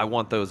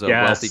want those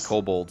Yes. wealthy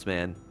kobolds,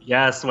 man.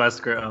 Yes,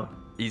 Westgrow.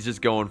 He's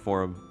just going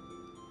for them.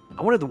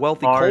 I wanted the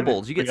wealthy Hard.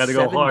 kobolds. You We get gotta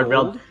 7 go hard.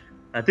 gold.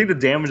 I think the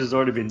damage has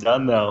already been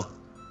done, though.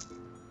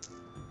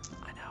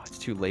 I know it's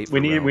too late. For We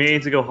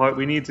need to go hard.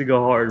 We need to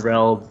go hard,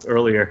 Rel,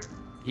 earlier.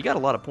 He got a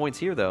lot of points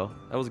here, though.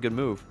 That was a good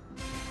move.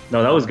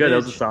 No, that was good. That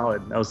was Bitch.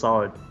 solid. That was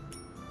solid.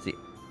 See,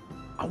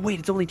 oh wait,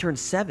 it's only turn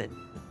 7.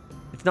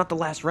 It's not the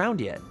last round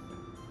yet.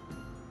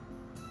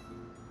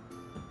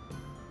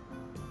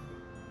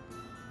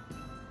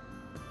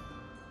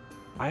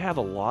 I have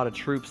a lot of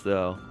troops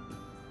though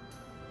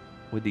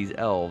with these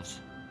elves.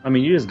 I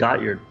mean, you just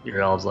got your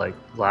elves like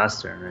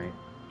last turn, right?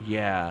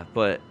 Yeah,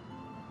 but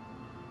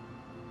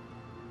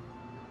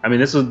I mean,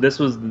 this was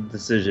the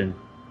decision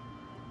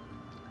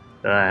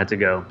that I had to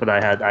go, but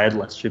I had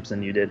less troops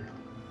than you did.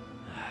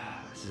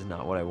 this is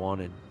not what I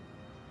wanted.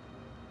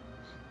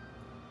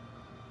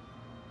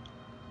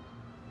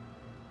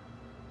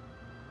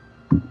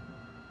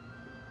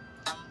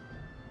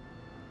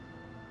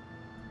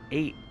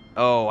 Eight.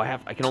 Oh, I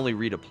can only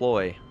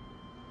redeploy.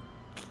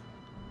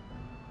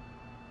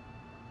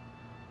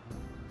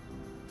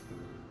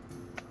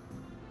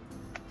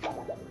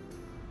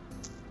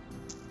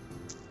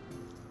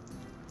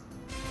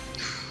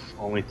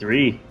 Only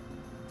 3.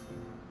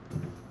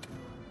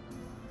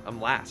 I'm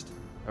last.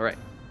 All right.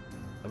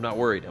 I'm not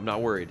worried. I'm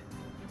not worried.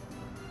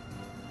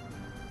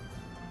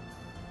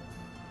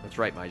 That's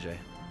right, Majay.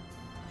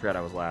 Forgot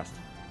I was last.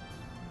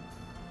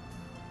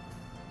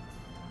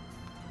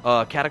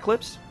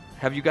 Cataclysm,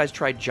 have you guys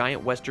tried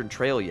Giant Western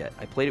Trail yet?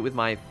 I played it with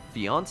my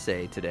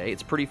fiance today.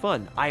 It's pretty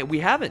fun. We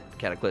haven't,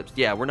 Cataclysm.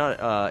 Yeah, we're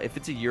not, if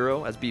it's a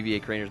Euro, as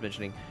BVA Craner's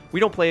mentioning, we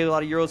don't play a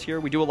lot of Euros here.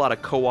 We do a lot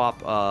of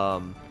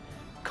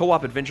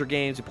co-op adventure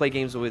games. We play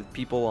games with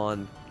people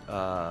on,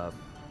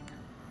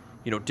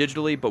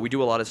 digitally, but we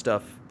do a lot of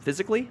stuff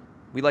physically.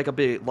 We like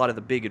a lot of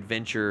the big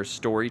adventure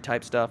story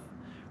type stuff.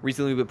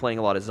 Recently, we've been playing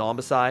a lot of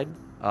Zombicide,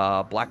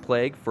 Black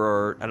Plague,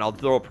 and I'll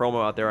throw a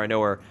promo out there. I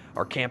know our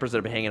campers that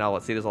have been hanging out,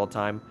 let's say this all the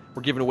time.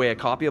 We're giving away a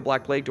copy of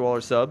Black Plague to all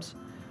our subs.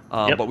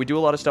 But we do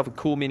a lot of stuff with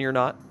Cool Mini or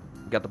Not.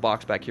 We've got the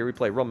box back here. We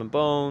play Rum and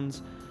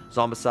Bones,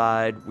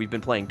 Zombicide. We've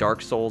been playing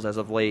Dark Souls as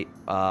of late.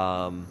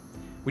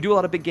 We do a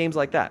lot of big games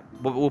like that.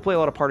 But we'll play a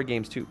lot of party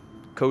games too.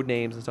 Code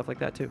names and stuff like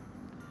that too.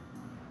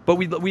 But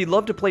we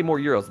love to play more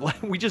Euros.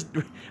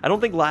 I don't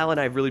think Lyle and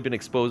I have really been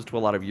exposed to a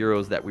lot of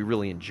Euros that we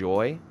really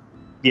enjoy.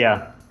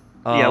 Yeah.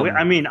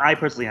 I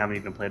personally haven't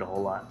even played a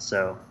whole lot,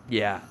 so.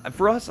 Yeah.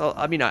 For us,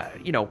 I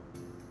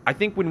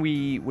think when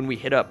we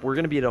hit up, we're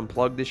going to be at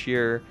Unplugged this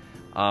year.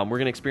 We're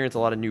going to experience a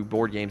lot of new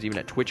board games, even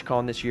at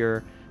TwitchCon this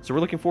year. So we're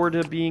looking forward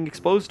to being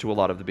exposed to a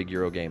lot of the big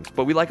Euro games.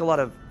 But we like a lot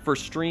of, for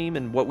stream,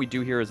 and what we do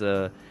here is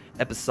a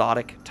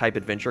episodic type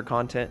adventure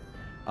content.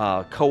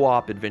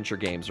 Co-op adventure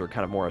games are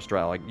kind of more our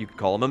style. Like, you could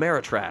call them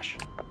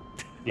Ameritrash.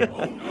 Yeah.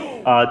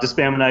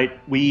 Dispaminite,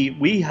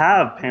 we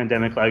have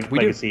Pandemic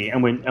Legacy,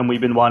 and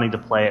we've been wanting to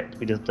play it.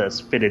 We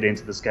just fit it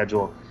into the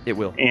schedule. It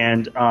will.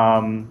 And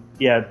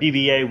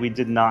BVA, we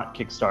did not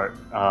kickstart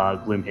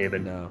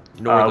Gloomhaven.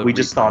 No. We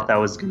just thought that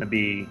was going to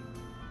be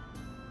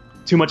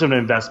too much of an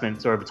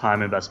investment, sort of a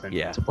time investment,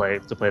 to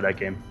play that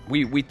game.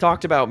 We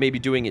talked about maybe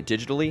doing it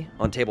digitally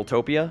on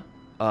Tabletopia,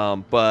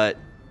 but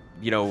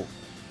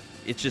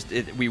it's just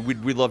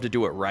we'd love to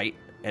do it right.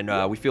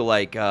 And we feel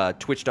like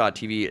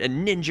Twitch.tv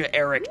and Ninja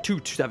Eric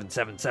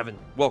 2777.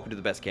 Welcome to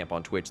the best camp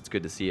on Twitch. It's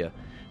good to see you.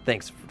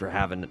 Thanks for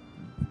having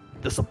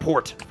the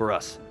support for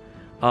us.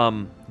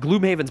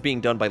 Gloomhaven's being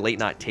done by Late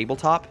Night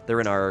Tabletop.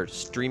 They're in our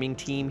streaming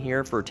team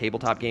here for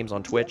tabletop games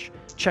on Twitch.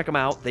 Check them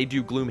out. They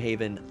do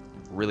Gloomhaven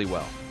really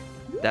well.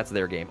 That's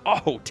their game.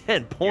 Oh,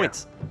 10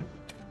 points. Yeah.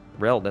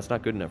 Rel, that's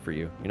not good enough for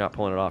you. You're not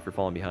pulling it off. You're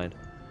falling behind.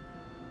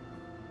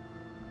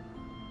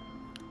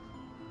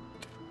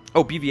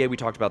 Oh, BVA, we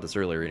talked about this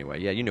earlier anyway.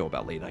 Yeah, you know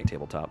about Late Night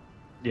Tabletop.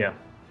 Yeah.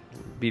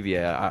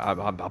 BVA,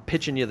 I'm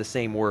pitching you the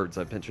same words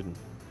I'm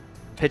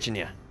pitching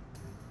you.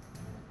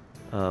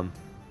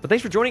 But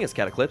thanks for joining us,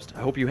 Cataclysm.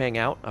 I hope you hang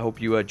out. I hope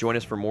you join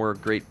us for more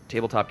great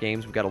tabletop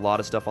games. We've got a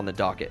lot of stuff on the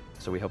docket,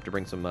 so we hope to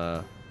bring some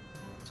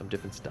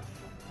different stuff.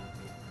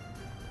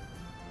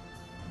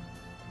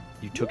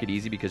 You took it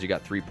easy because you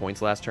got 3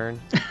 points last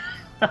turn?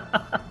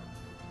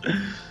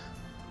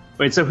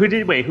 Wait,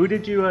 who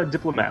did you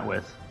diplomat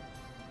with?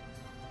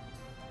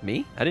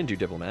 Me? I didn't do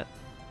Diplomat.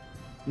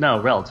 No,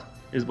 Reld.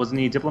 Wasn't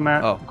he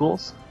Diplomat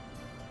goals?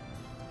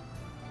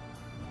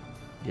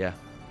 Yeah.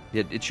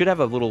 It should have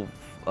a little...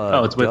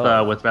 it's with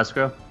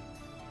Vescro?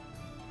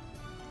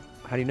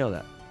 How do you know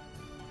that?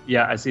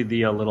 Yeah, I see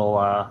the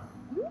little...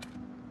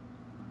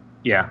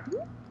 Yeah.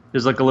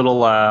 There's like a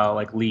little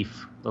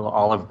leaf, little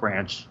olive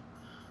branch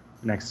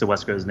next to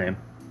Vescro's name.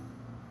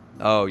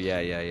 Oh, yeah.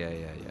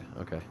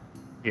 Okay.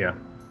 Yeah.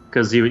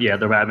 Because the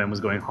Ratman was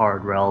going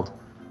hard Reld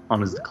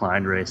on his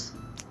declined race.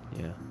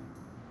 Yeah.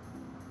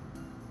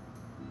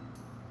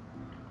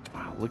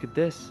 Wow, look at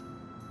this.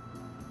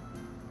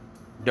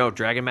 No,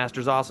 Dragon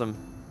Master's awesome.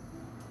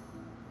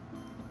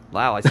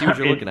 Wow, I see what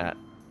you're looking at.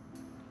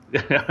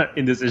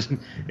 Indecision.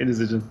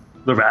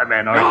 The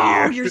Ratman are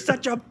here. Oh, you're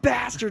such a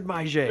bastard,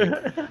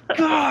 Maije.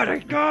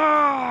 God.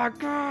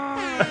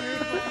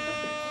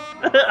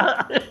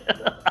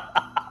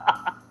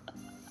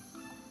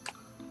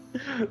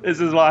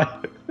 This is why...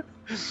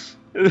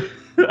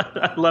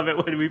 I love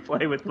it when we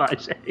play with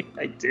Maije.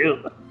 I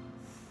do.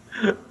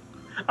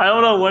 I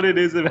don't know what it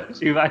is about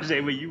you,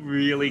 Maije, but you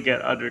really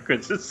get under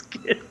Chris's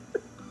skin.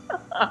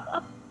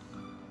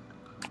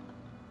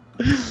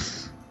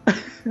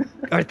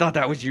 I thought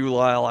that was you,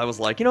 Lyle. I was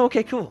like,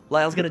 okay, cool.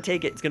 Lyle's going to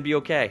take it. It's going to be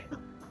okay.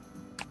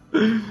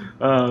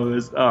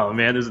 Oh,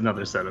 man, there's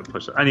another set of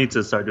push-ups. I need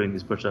to start doing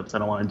these push-ups. I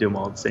don't want to do them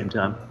all at the same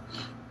time.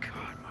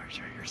 God,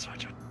 Maije, you're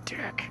such a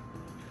dick.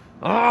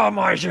 Oh,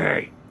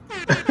 Maije!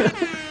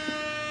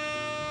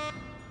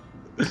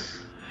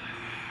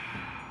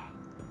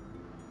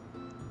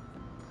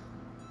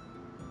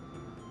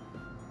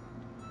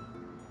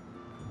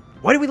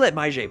 Why did we let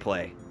Maije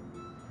play?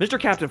 Mr.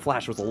 Captain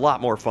Flash was a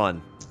lot more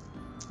fun.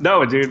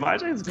 No, dude,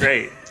 Maije is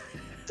great.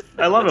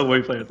 I love it when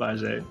we play with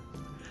Maije.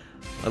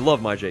 I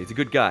love Maije. He's a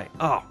good guy.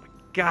 Oh, my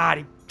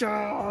God.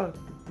 All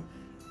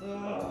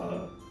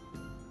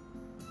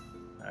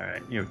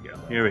right, here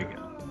we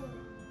go.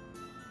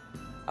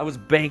 I was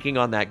banking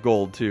on that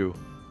gold, too.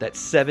 That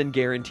 7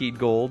 guaranteed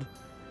gold.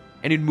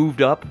 And it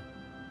moved up.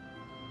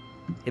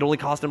 It only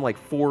cost him like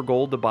 4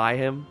 gold to buy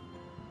him.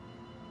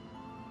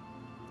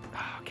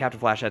 Captain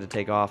Flash had to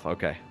take off.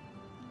 Okay.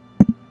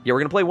 Yeah, we're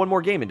going to play one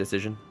more game in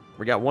Decision.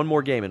 We got one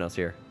more game in us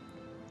here.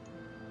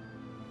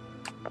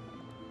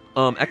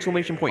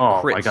 Exclamation point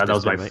Oh crits. my god, that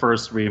was my Dynamite.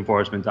 first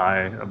reinforcement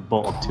die of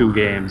both 2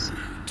 games.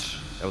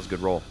 That was a good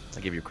roll. I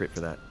give you a crit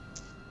for that.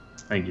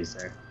 Thank you,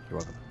 sir. You're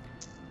welcome.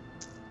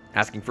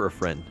 Asking for a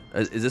friend.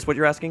 Is this what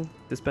you're asking,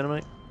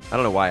 Dynamite? I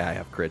don't know why I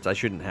have crits. I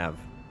shouldn't have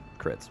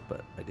crits,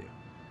 but I do.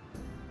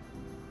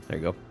 There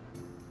you go.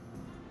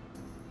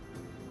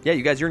 Yeah,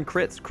 you guys, you're in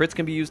crits. Crits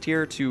can be used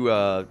here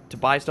to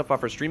buy stuff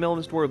off our Stream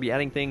Element store. We'll be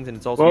adding things, and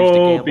it's also used to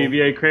Oh, gamble.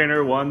 BBA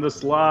Craner won the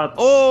slots.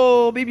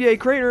 Oh, BBA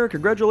Craner,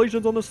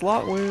 congratulations on the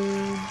slot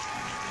win.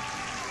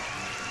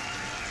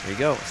 There you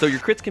go. So your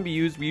crits can be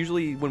used, we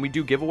usually, when we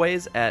do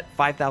giveaways at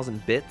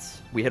 5,000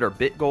 bits, we hit our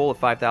bit goal of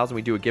 5,000,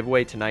 we do a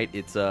giveaway tonight.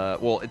 It's,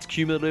 well, it's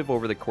cumulative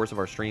over the course of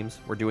our streams.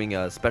 We're doing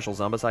a special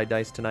Zombicide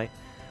dice tonight,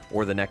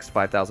 or the next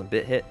 5,000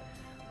 bit hit.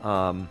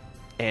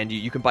 And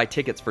you can buy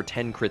tickets for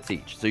 10 crits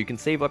each. So you can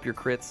save up your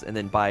crits and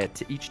then buy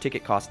each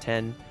ticket costs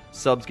 10.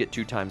 Subs get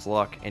 2 times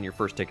luck, and your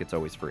first ticket's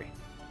always free.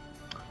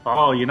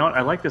 Oh, you know what?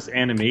 I like this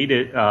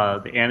animated,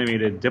 the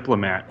animated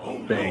diplomat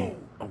thing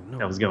Oh, no.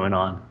 that was going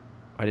on.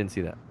 I didn't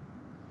see that.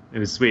 It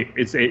was sweet.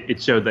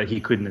 It showed that he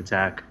couldn't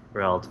attack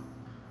Reld.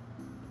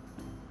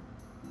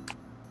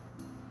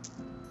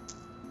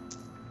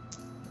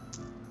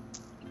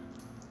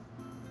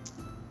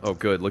 Oh,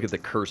 good. Look at the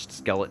cursed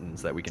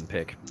skeletons that we can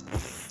pick.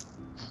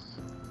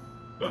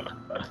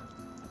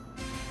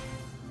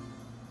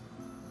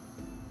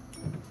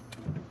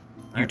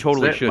 You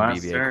totally That's it, should,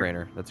 last BBA turn.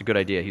 Craner. That's a good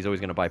idea. He's always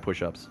going to buy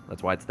push-ups.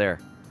 That's why it's there.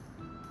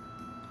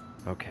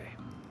 Okay.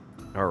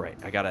 All right.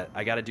 I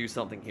gotta do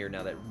something here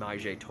now that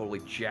Maije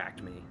totally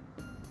jacked me.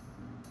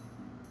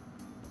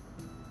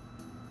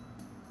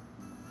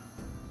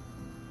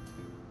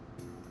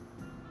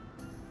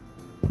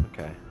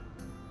 Okay.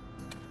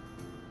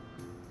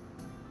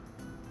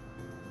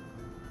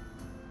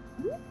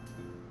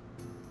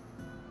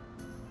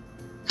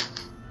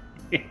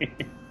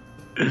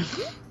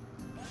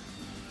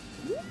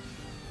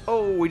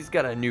 Oh, we just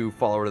got a new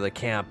follower to the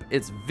camp.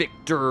 It's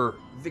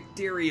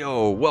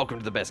Victorio. Welcome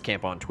to the best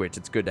camp on Twitch.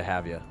 It's good to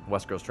have you.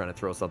 Westro's trying to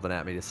throw something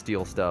at me to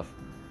steal stuff.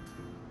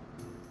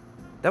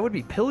 That would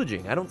be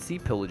pillaging. I don't see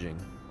pillaging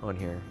on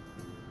here.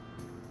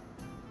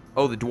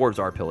 Oh, the dwarves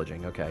are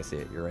pillaging. Okay, I see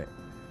it. You're right.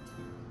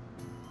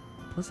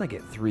 Plus, I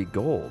get 3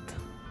 gold.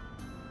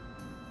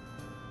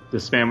 The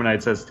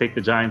Spammonite says, take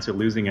the Giants, you're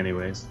losing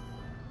anyways.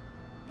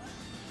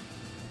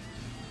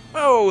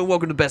 Oh, and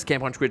welcome to the best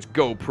camp on Twitch,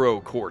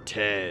 GoPro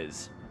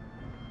Cortez.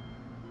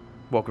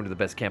 Welcome to the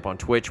best camp on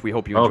Twitch. We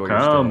hope you enjoy your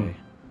stay.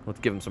 Let's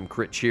give him some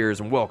crit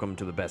cheers, and welcome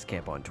to the best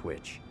camp on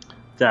Twitch.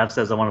 Dav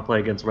says, I want to play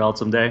against Reld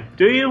someday.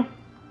 Do you?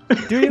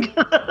 Do you?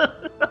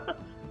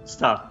 It's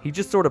tough. He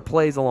just sort of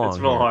plays along. It's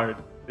real here. hard.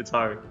 It's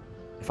hard.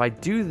 If I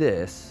do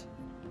this,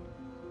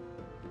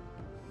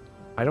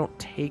 I don't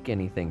take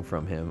anything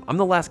from him. I'm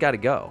the last guy to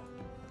go.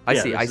 I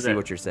Yeah, see this is what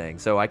it. you're saying.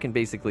 So I can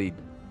basically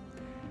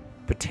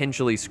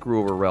potentially screw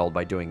over Reld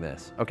by doing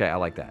this. Okay, I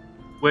like that.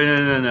 Wait,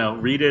 no.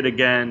 Read it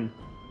again.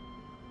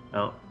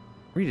 Oh.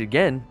 Read it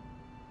again.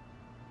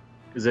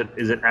 Is it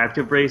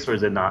active race or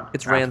is it not?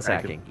 It's Active-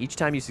 ransacking. Each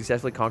time you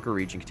successfully conquer a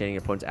region containing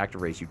your opponent's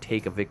active race, you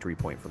take a victory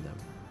point from them.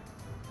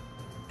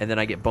 And then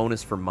I get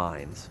bonus for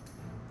mines.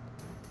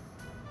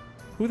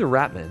 Who are the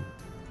Ratmen?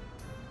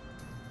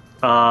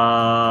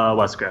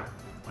 Wesco.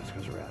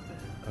 Wesco's a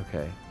Ratman.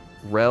 Okay.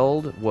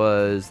 Reld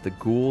was the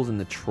ghouls and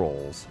the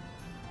trolls.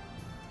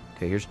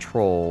 Okay, here's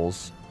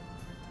trolls.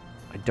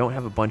 I don't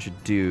have a bunch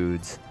of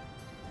dudes.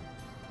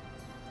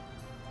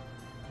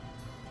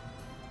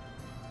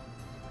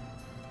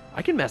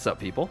 I can mess up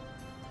people.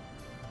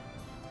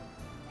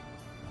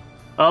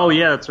 Oh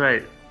yeah, that's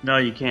right. No,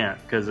 you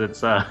can't because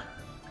it's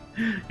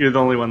you're the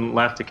only one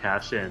left to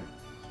cash in.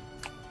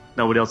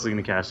 Nobody else is going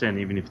to cash in,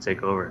 even if you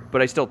take over.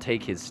 But I still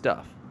take his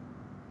stuff.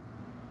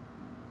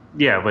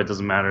 Yeah, but it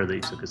doesn't matter that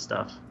you took his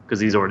stuff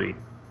because he's already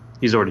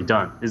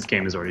done. His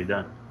game is already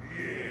done.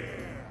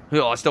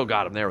 Oh, I still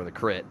got him there with a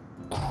crit.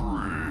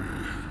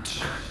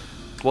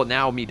 Well,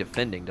 now me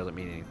defending doesn't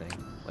mean anything.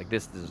 Like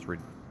this is...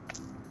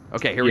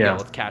 Okay, here we go.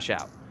 Let's cash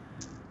out.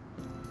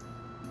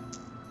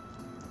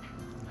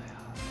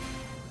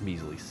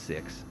 Measly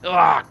 6.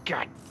 Oh,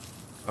 God.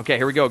 Okay,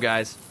 here we go,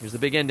 guys. Here's the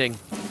big ending.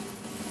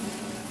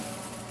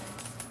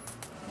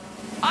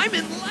 I'm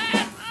in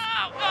last!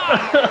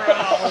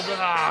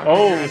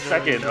 Oh,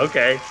 second.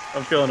 Okay.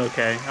 I'm feeling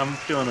okay. I'm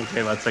feeling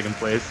okay about second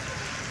place.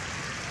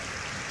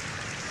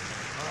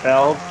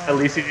 Well, at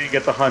least he didn't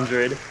get the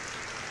 100.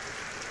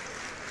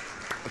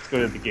 Let's go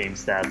to the game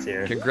stats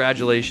here.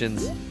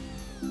 Congratulations.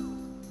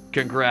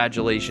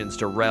 Congratulations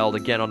to Reld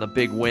again on the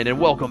big win. And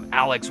welcome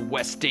Alex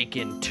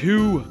Westaken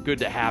 2. Good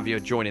to have you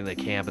joining the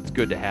camp. It's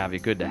good to have you.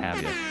 Good to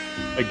have you.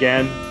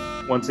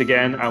 Once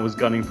again, I was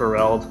gunning for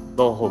Reld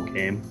the whole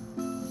game.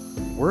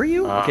 Were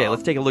you? Okay,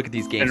 let's take a look at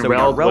these games. And So we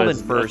got Reld in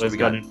was first. We got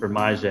gunning for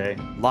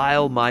Maije.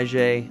 Lyle,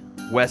 Maije,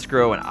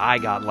 Westgro, and I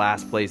got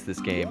last place this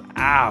game.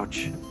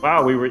 Ouch.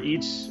 Wow, we were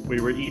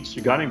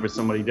each gunning for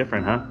somebody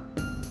different, huh?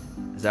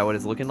 Is that what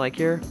it's looking like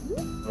here?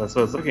 That's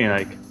what it's looking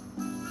like.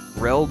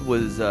 Reld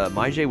was,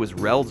 Maije was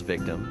Reld's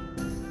victim.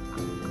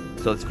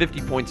 So it's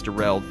 50 points to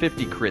Reld,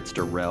 50 crits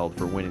to Reld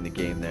for winning the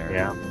game there.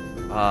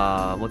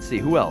 Yeah. Let's see,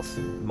 who else?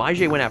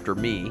 Maije went after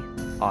me,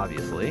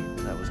 obviously.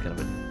 That was kind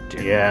of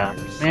a Yeah.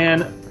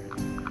 Man.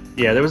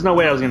 Yeah, there was no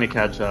way I was going to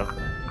catch up.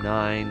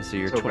 9, so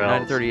you're So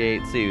 29 Reld.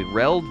 38. See,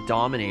 Reld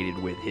dominated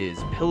with his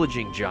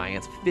Pillaging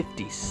Giants,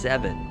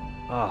 57.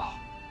 Oh.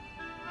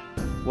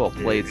 Well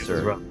played, It was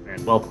sir. rough,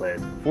 man. Well played.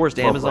 Forest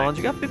Well Amazons. played.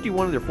 You got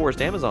 51 of their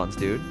Forest Amazons,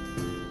 dude.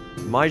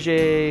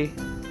 Maije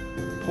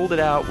pulled it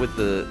out with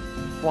the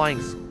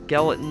Flying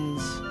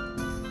Skeletons.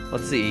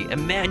 Let's see.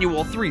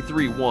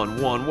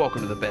 Emmanuel3311.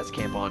 Welcome to the best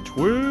camp on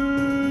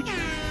Twitch.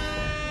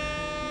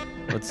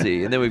 Let's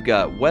see. And then we've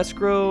got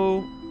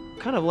Westgrow.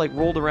 Kind of like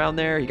rolled around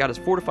there. He got his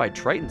Fortified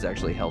Tritons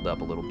actually held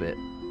up a little bit.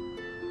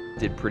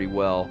 Did pretty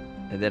well.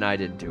 And then I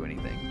didn't do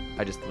anything.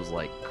 I just was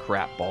like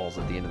crap balls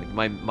at the end of the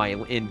my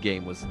end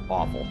game was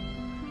awful.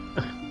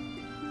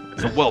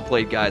 So well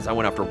played, guys. I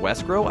went after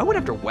Westgrow. I went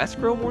after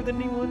Westgrow more than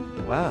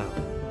anyone. Wow.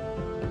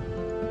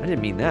 I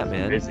didn't mean that,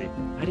 man. Crazy.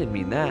 I didn't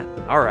mean that.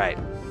 All right.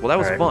 Well, that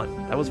was All right.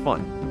 fun. That was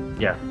fun.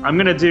 Yeah, I'm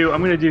gonna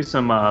do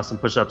some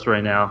push-ups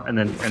right now, and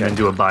then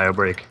do a bio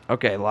break.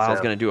 Okay, Lyle's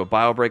So- gonna do a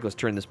bio break. Let's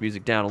turn this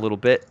music down a little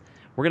bit.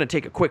 We're gonna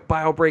take a quick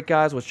bio break,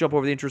 guys. Let's jump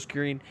over the intro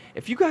screen.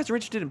 If you guys are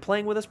interested in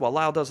playing with us while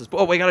Lyle does this,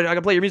 oh wait, I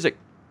gotta play your music.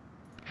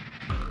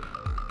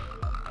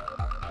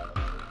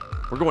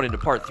 We're going into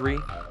part 3.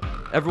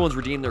 Everyone's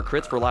redeemed their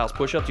crits for Lyle's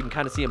push-ups. You can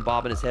kind of see him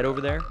bobbing his head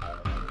over there.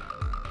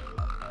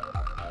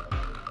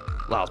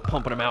 Lyle's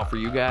pumping them out for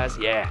you guys.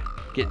 Yeah,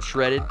 getting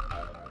shredded.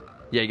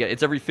 Yeah,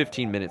 it's every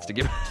 15 minutes to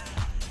give.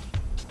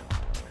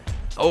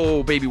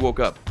 Oh, baby woke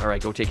up. All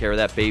right, go take care of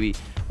that, baby.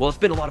 Well, it's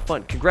been a lot of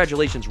fun.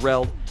 Congratulations,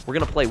 Reld. We're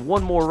going to play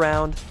one more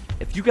round.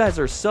 If you guys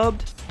are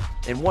subbed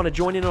and want to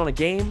join in on a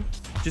game,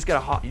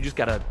 you just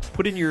gotta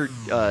put in your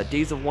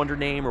Days of Wonder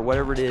name or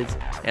whatever it is,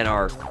 and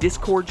our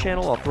Discord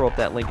channel. I'll throw up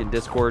that link in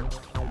Discord.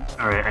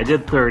 All right, I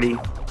did 30.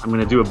 I'm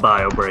gonna do a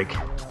bio break.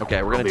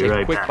 Okay, we're going I'll to be take a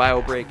right quick back.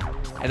 bio break,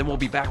 and then we'll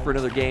be back for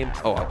another game.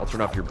 Oh, I'll turn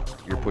off your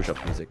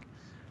push-up music.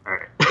 All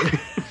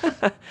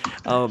right.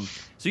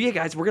 So yeah,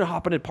 guys, we're going to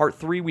hop into part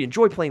 3. We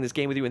enjoy playing this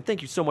game with you, and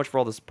thank you so much for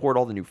all the support,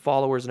 all the new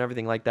followers, and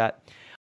everything like that.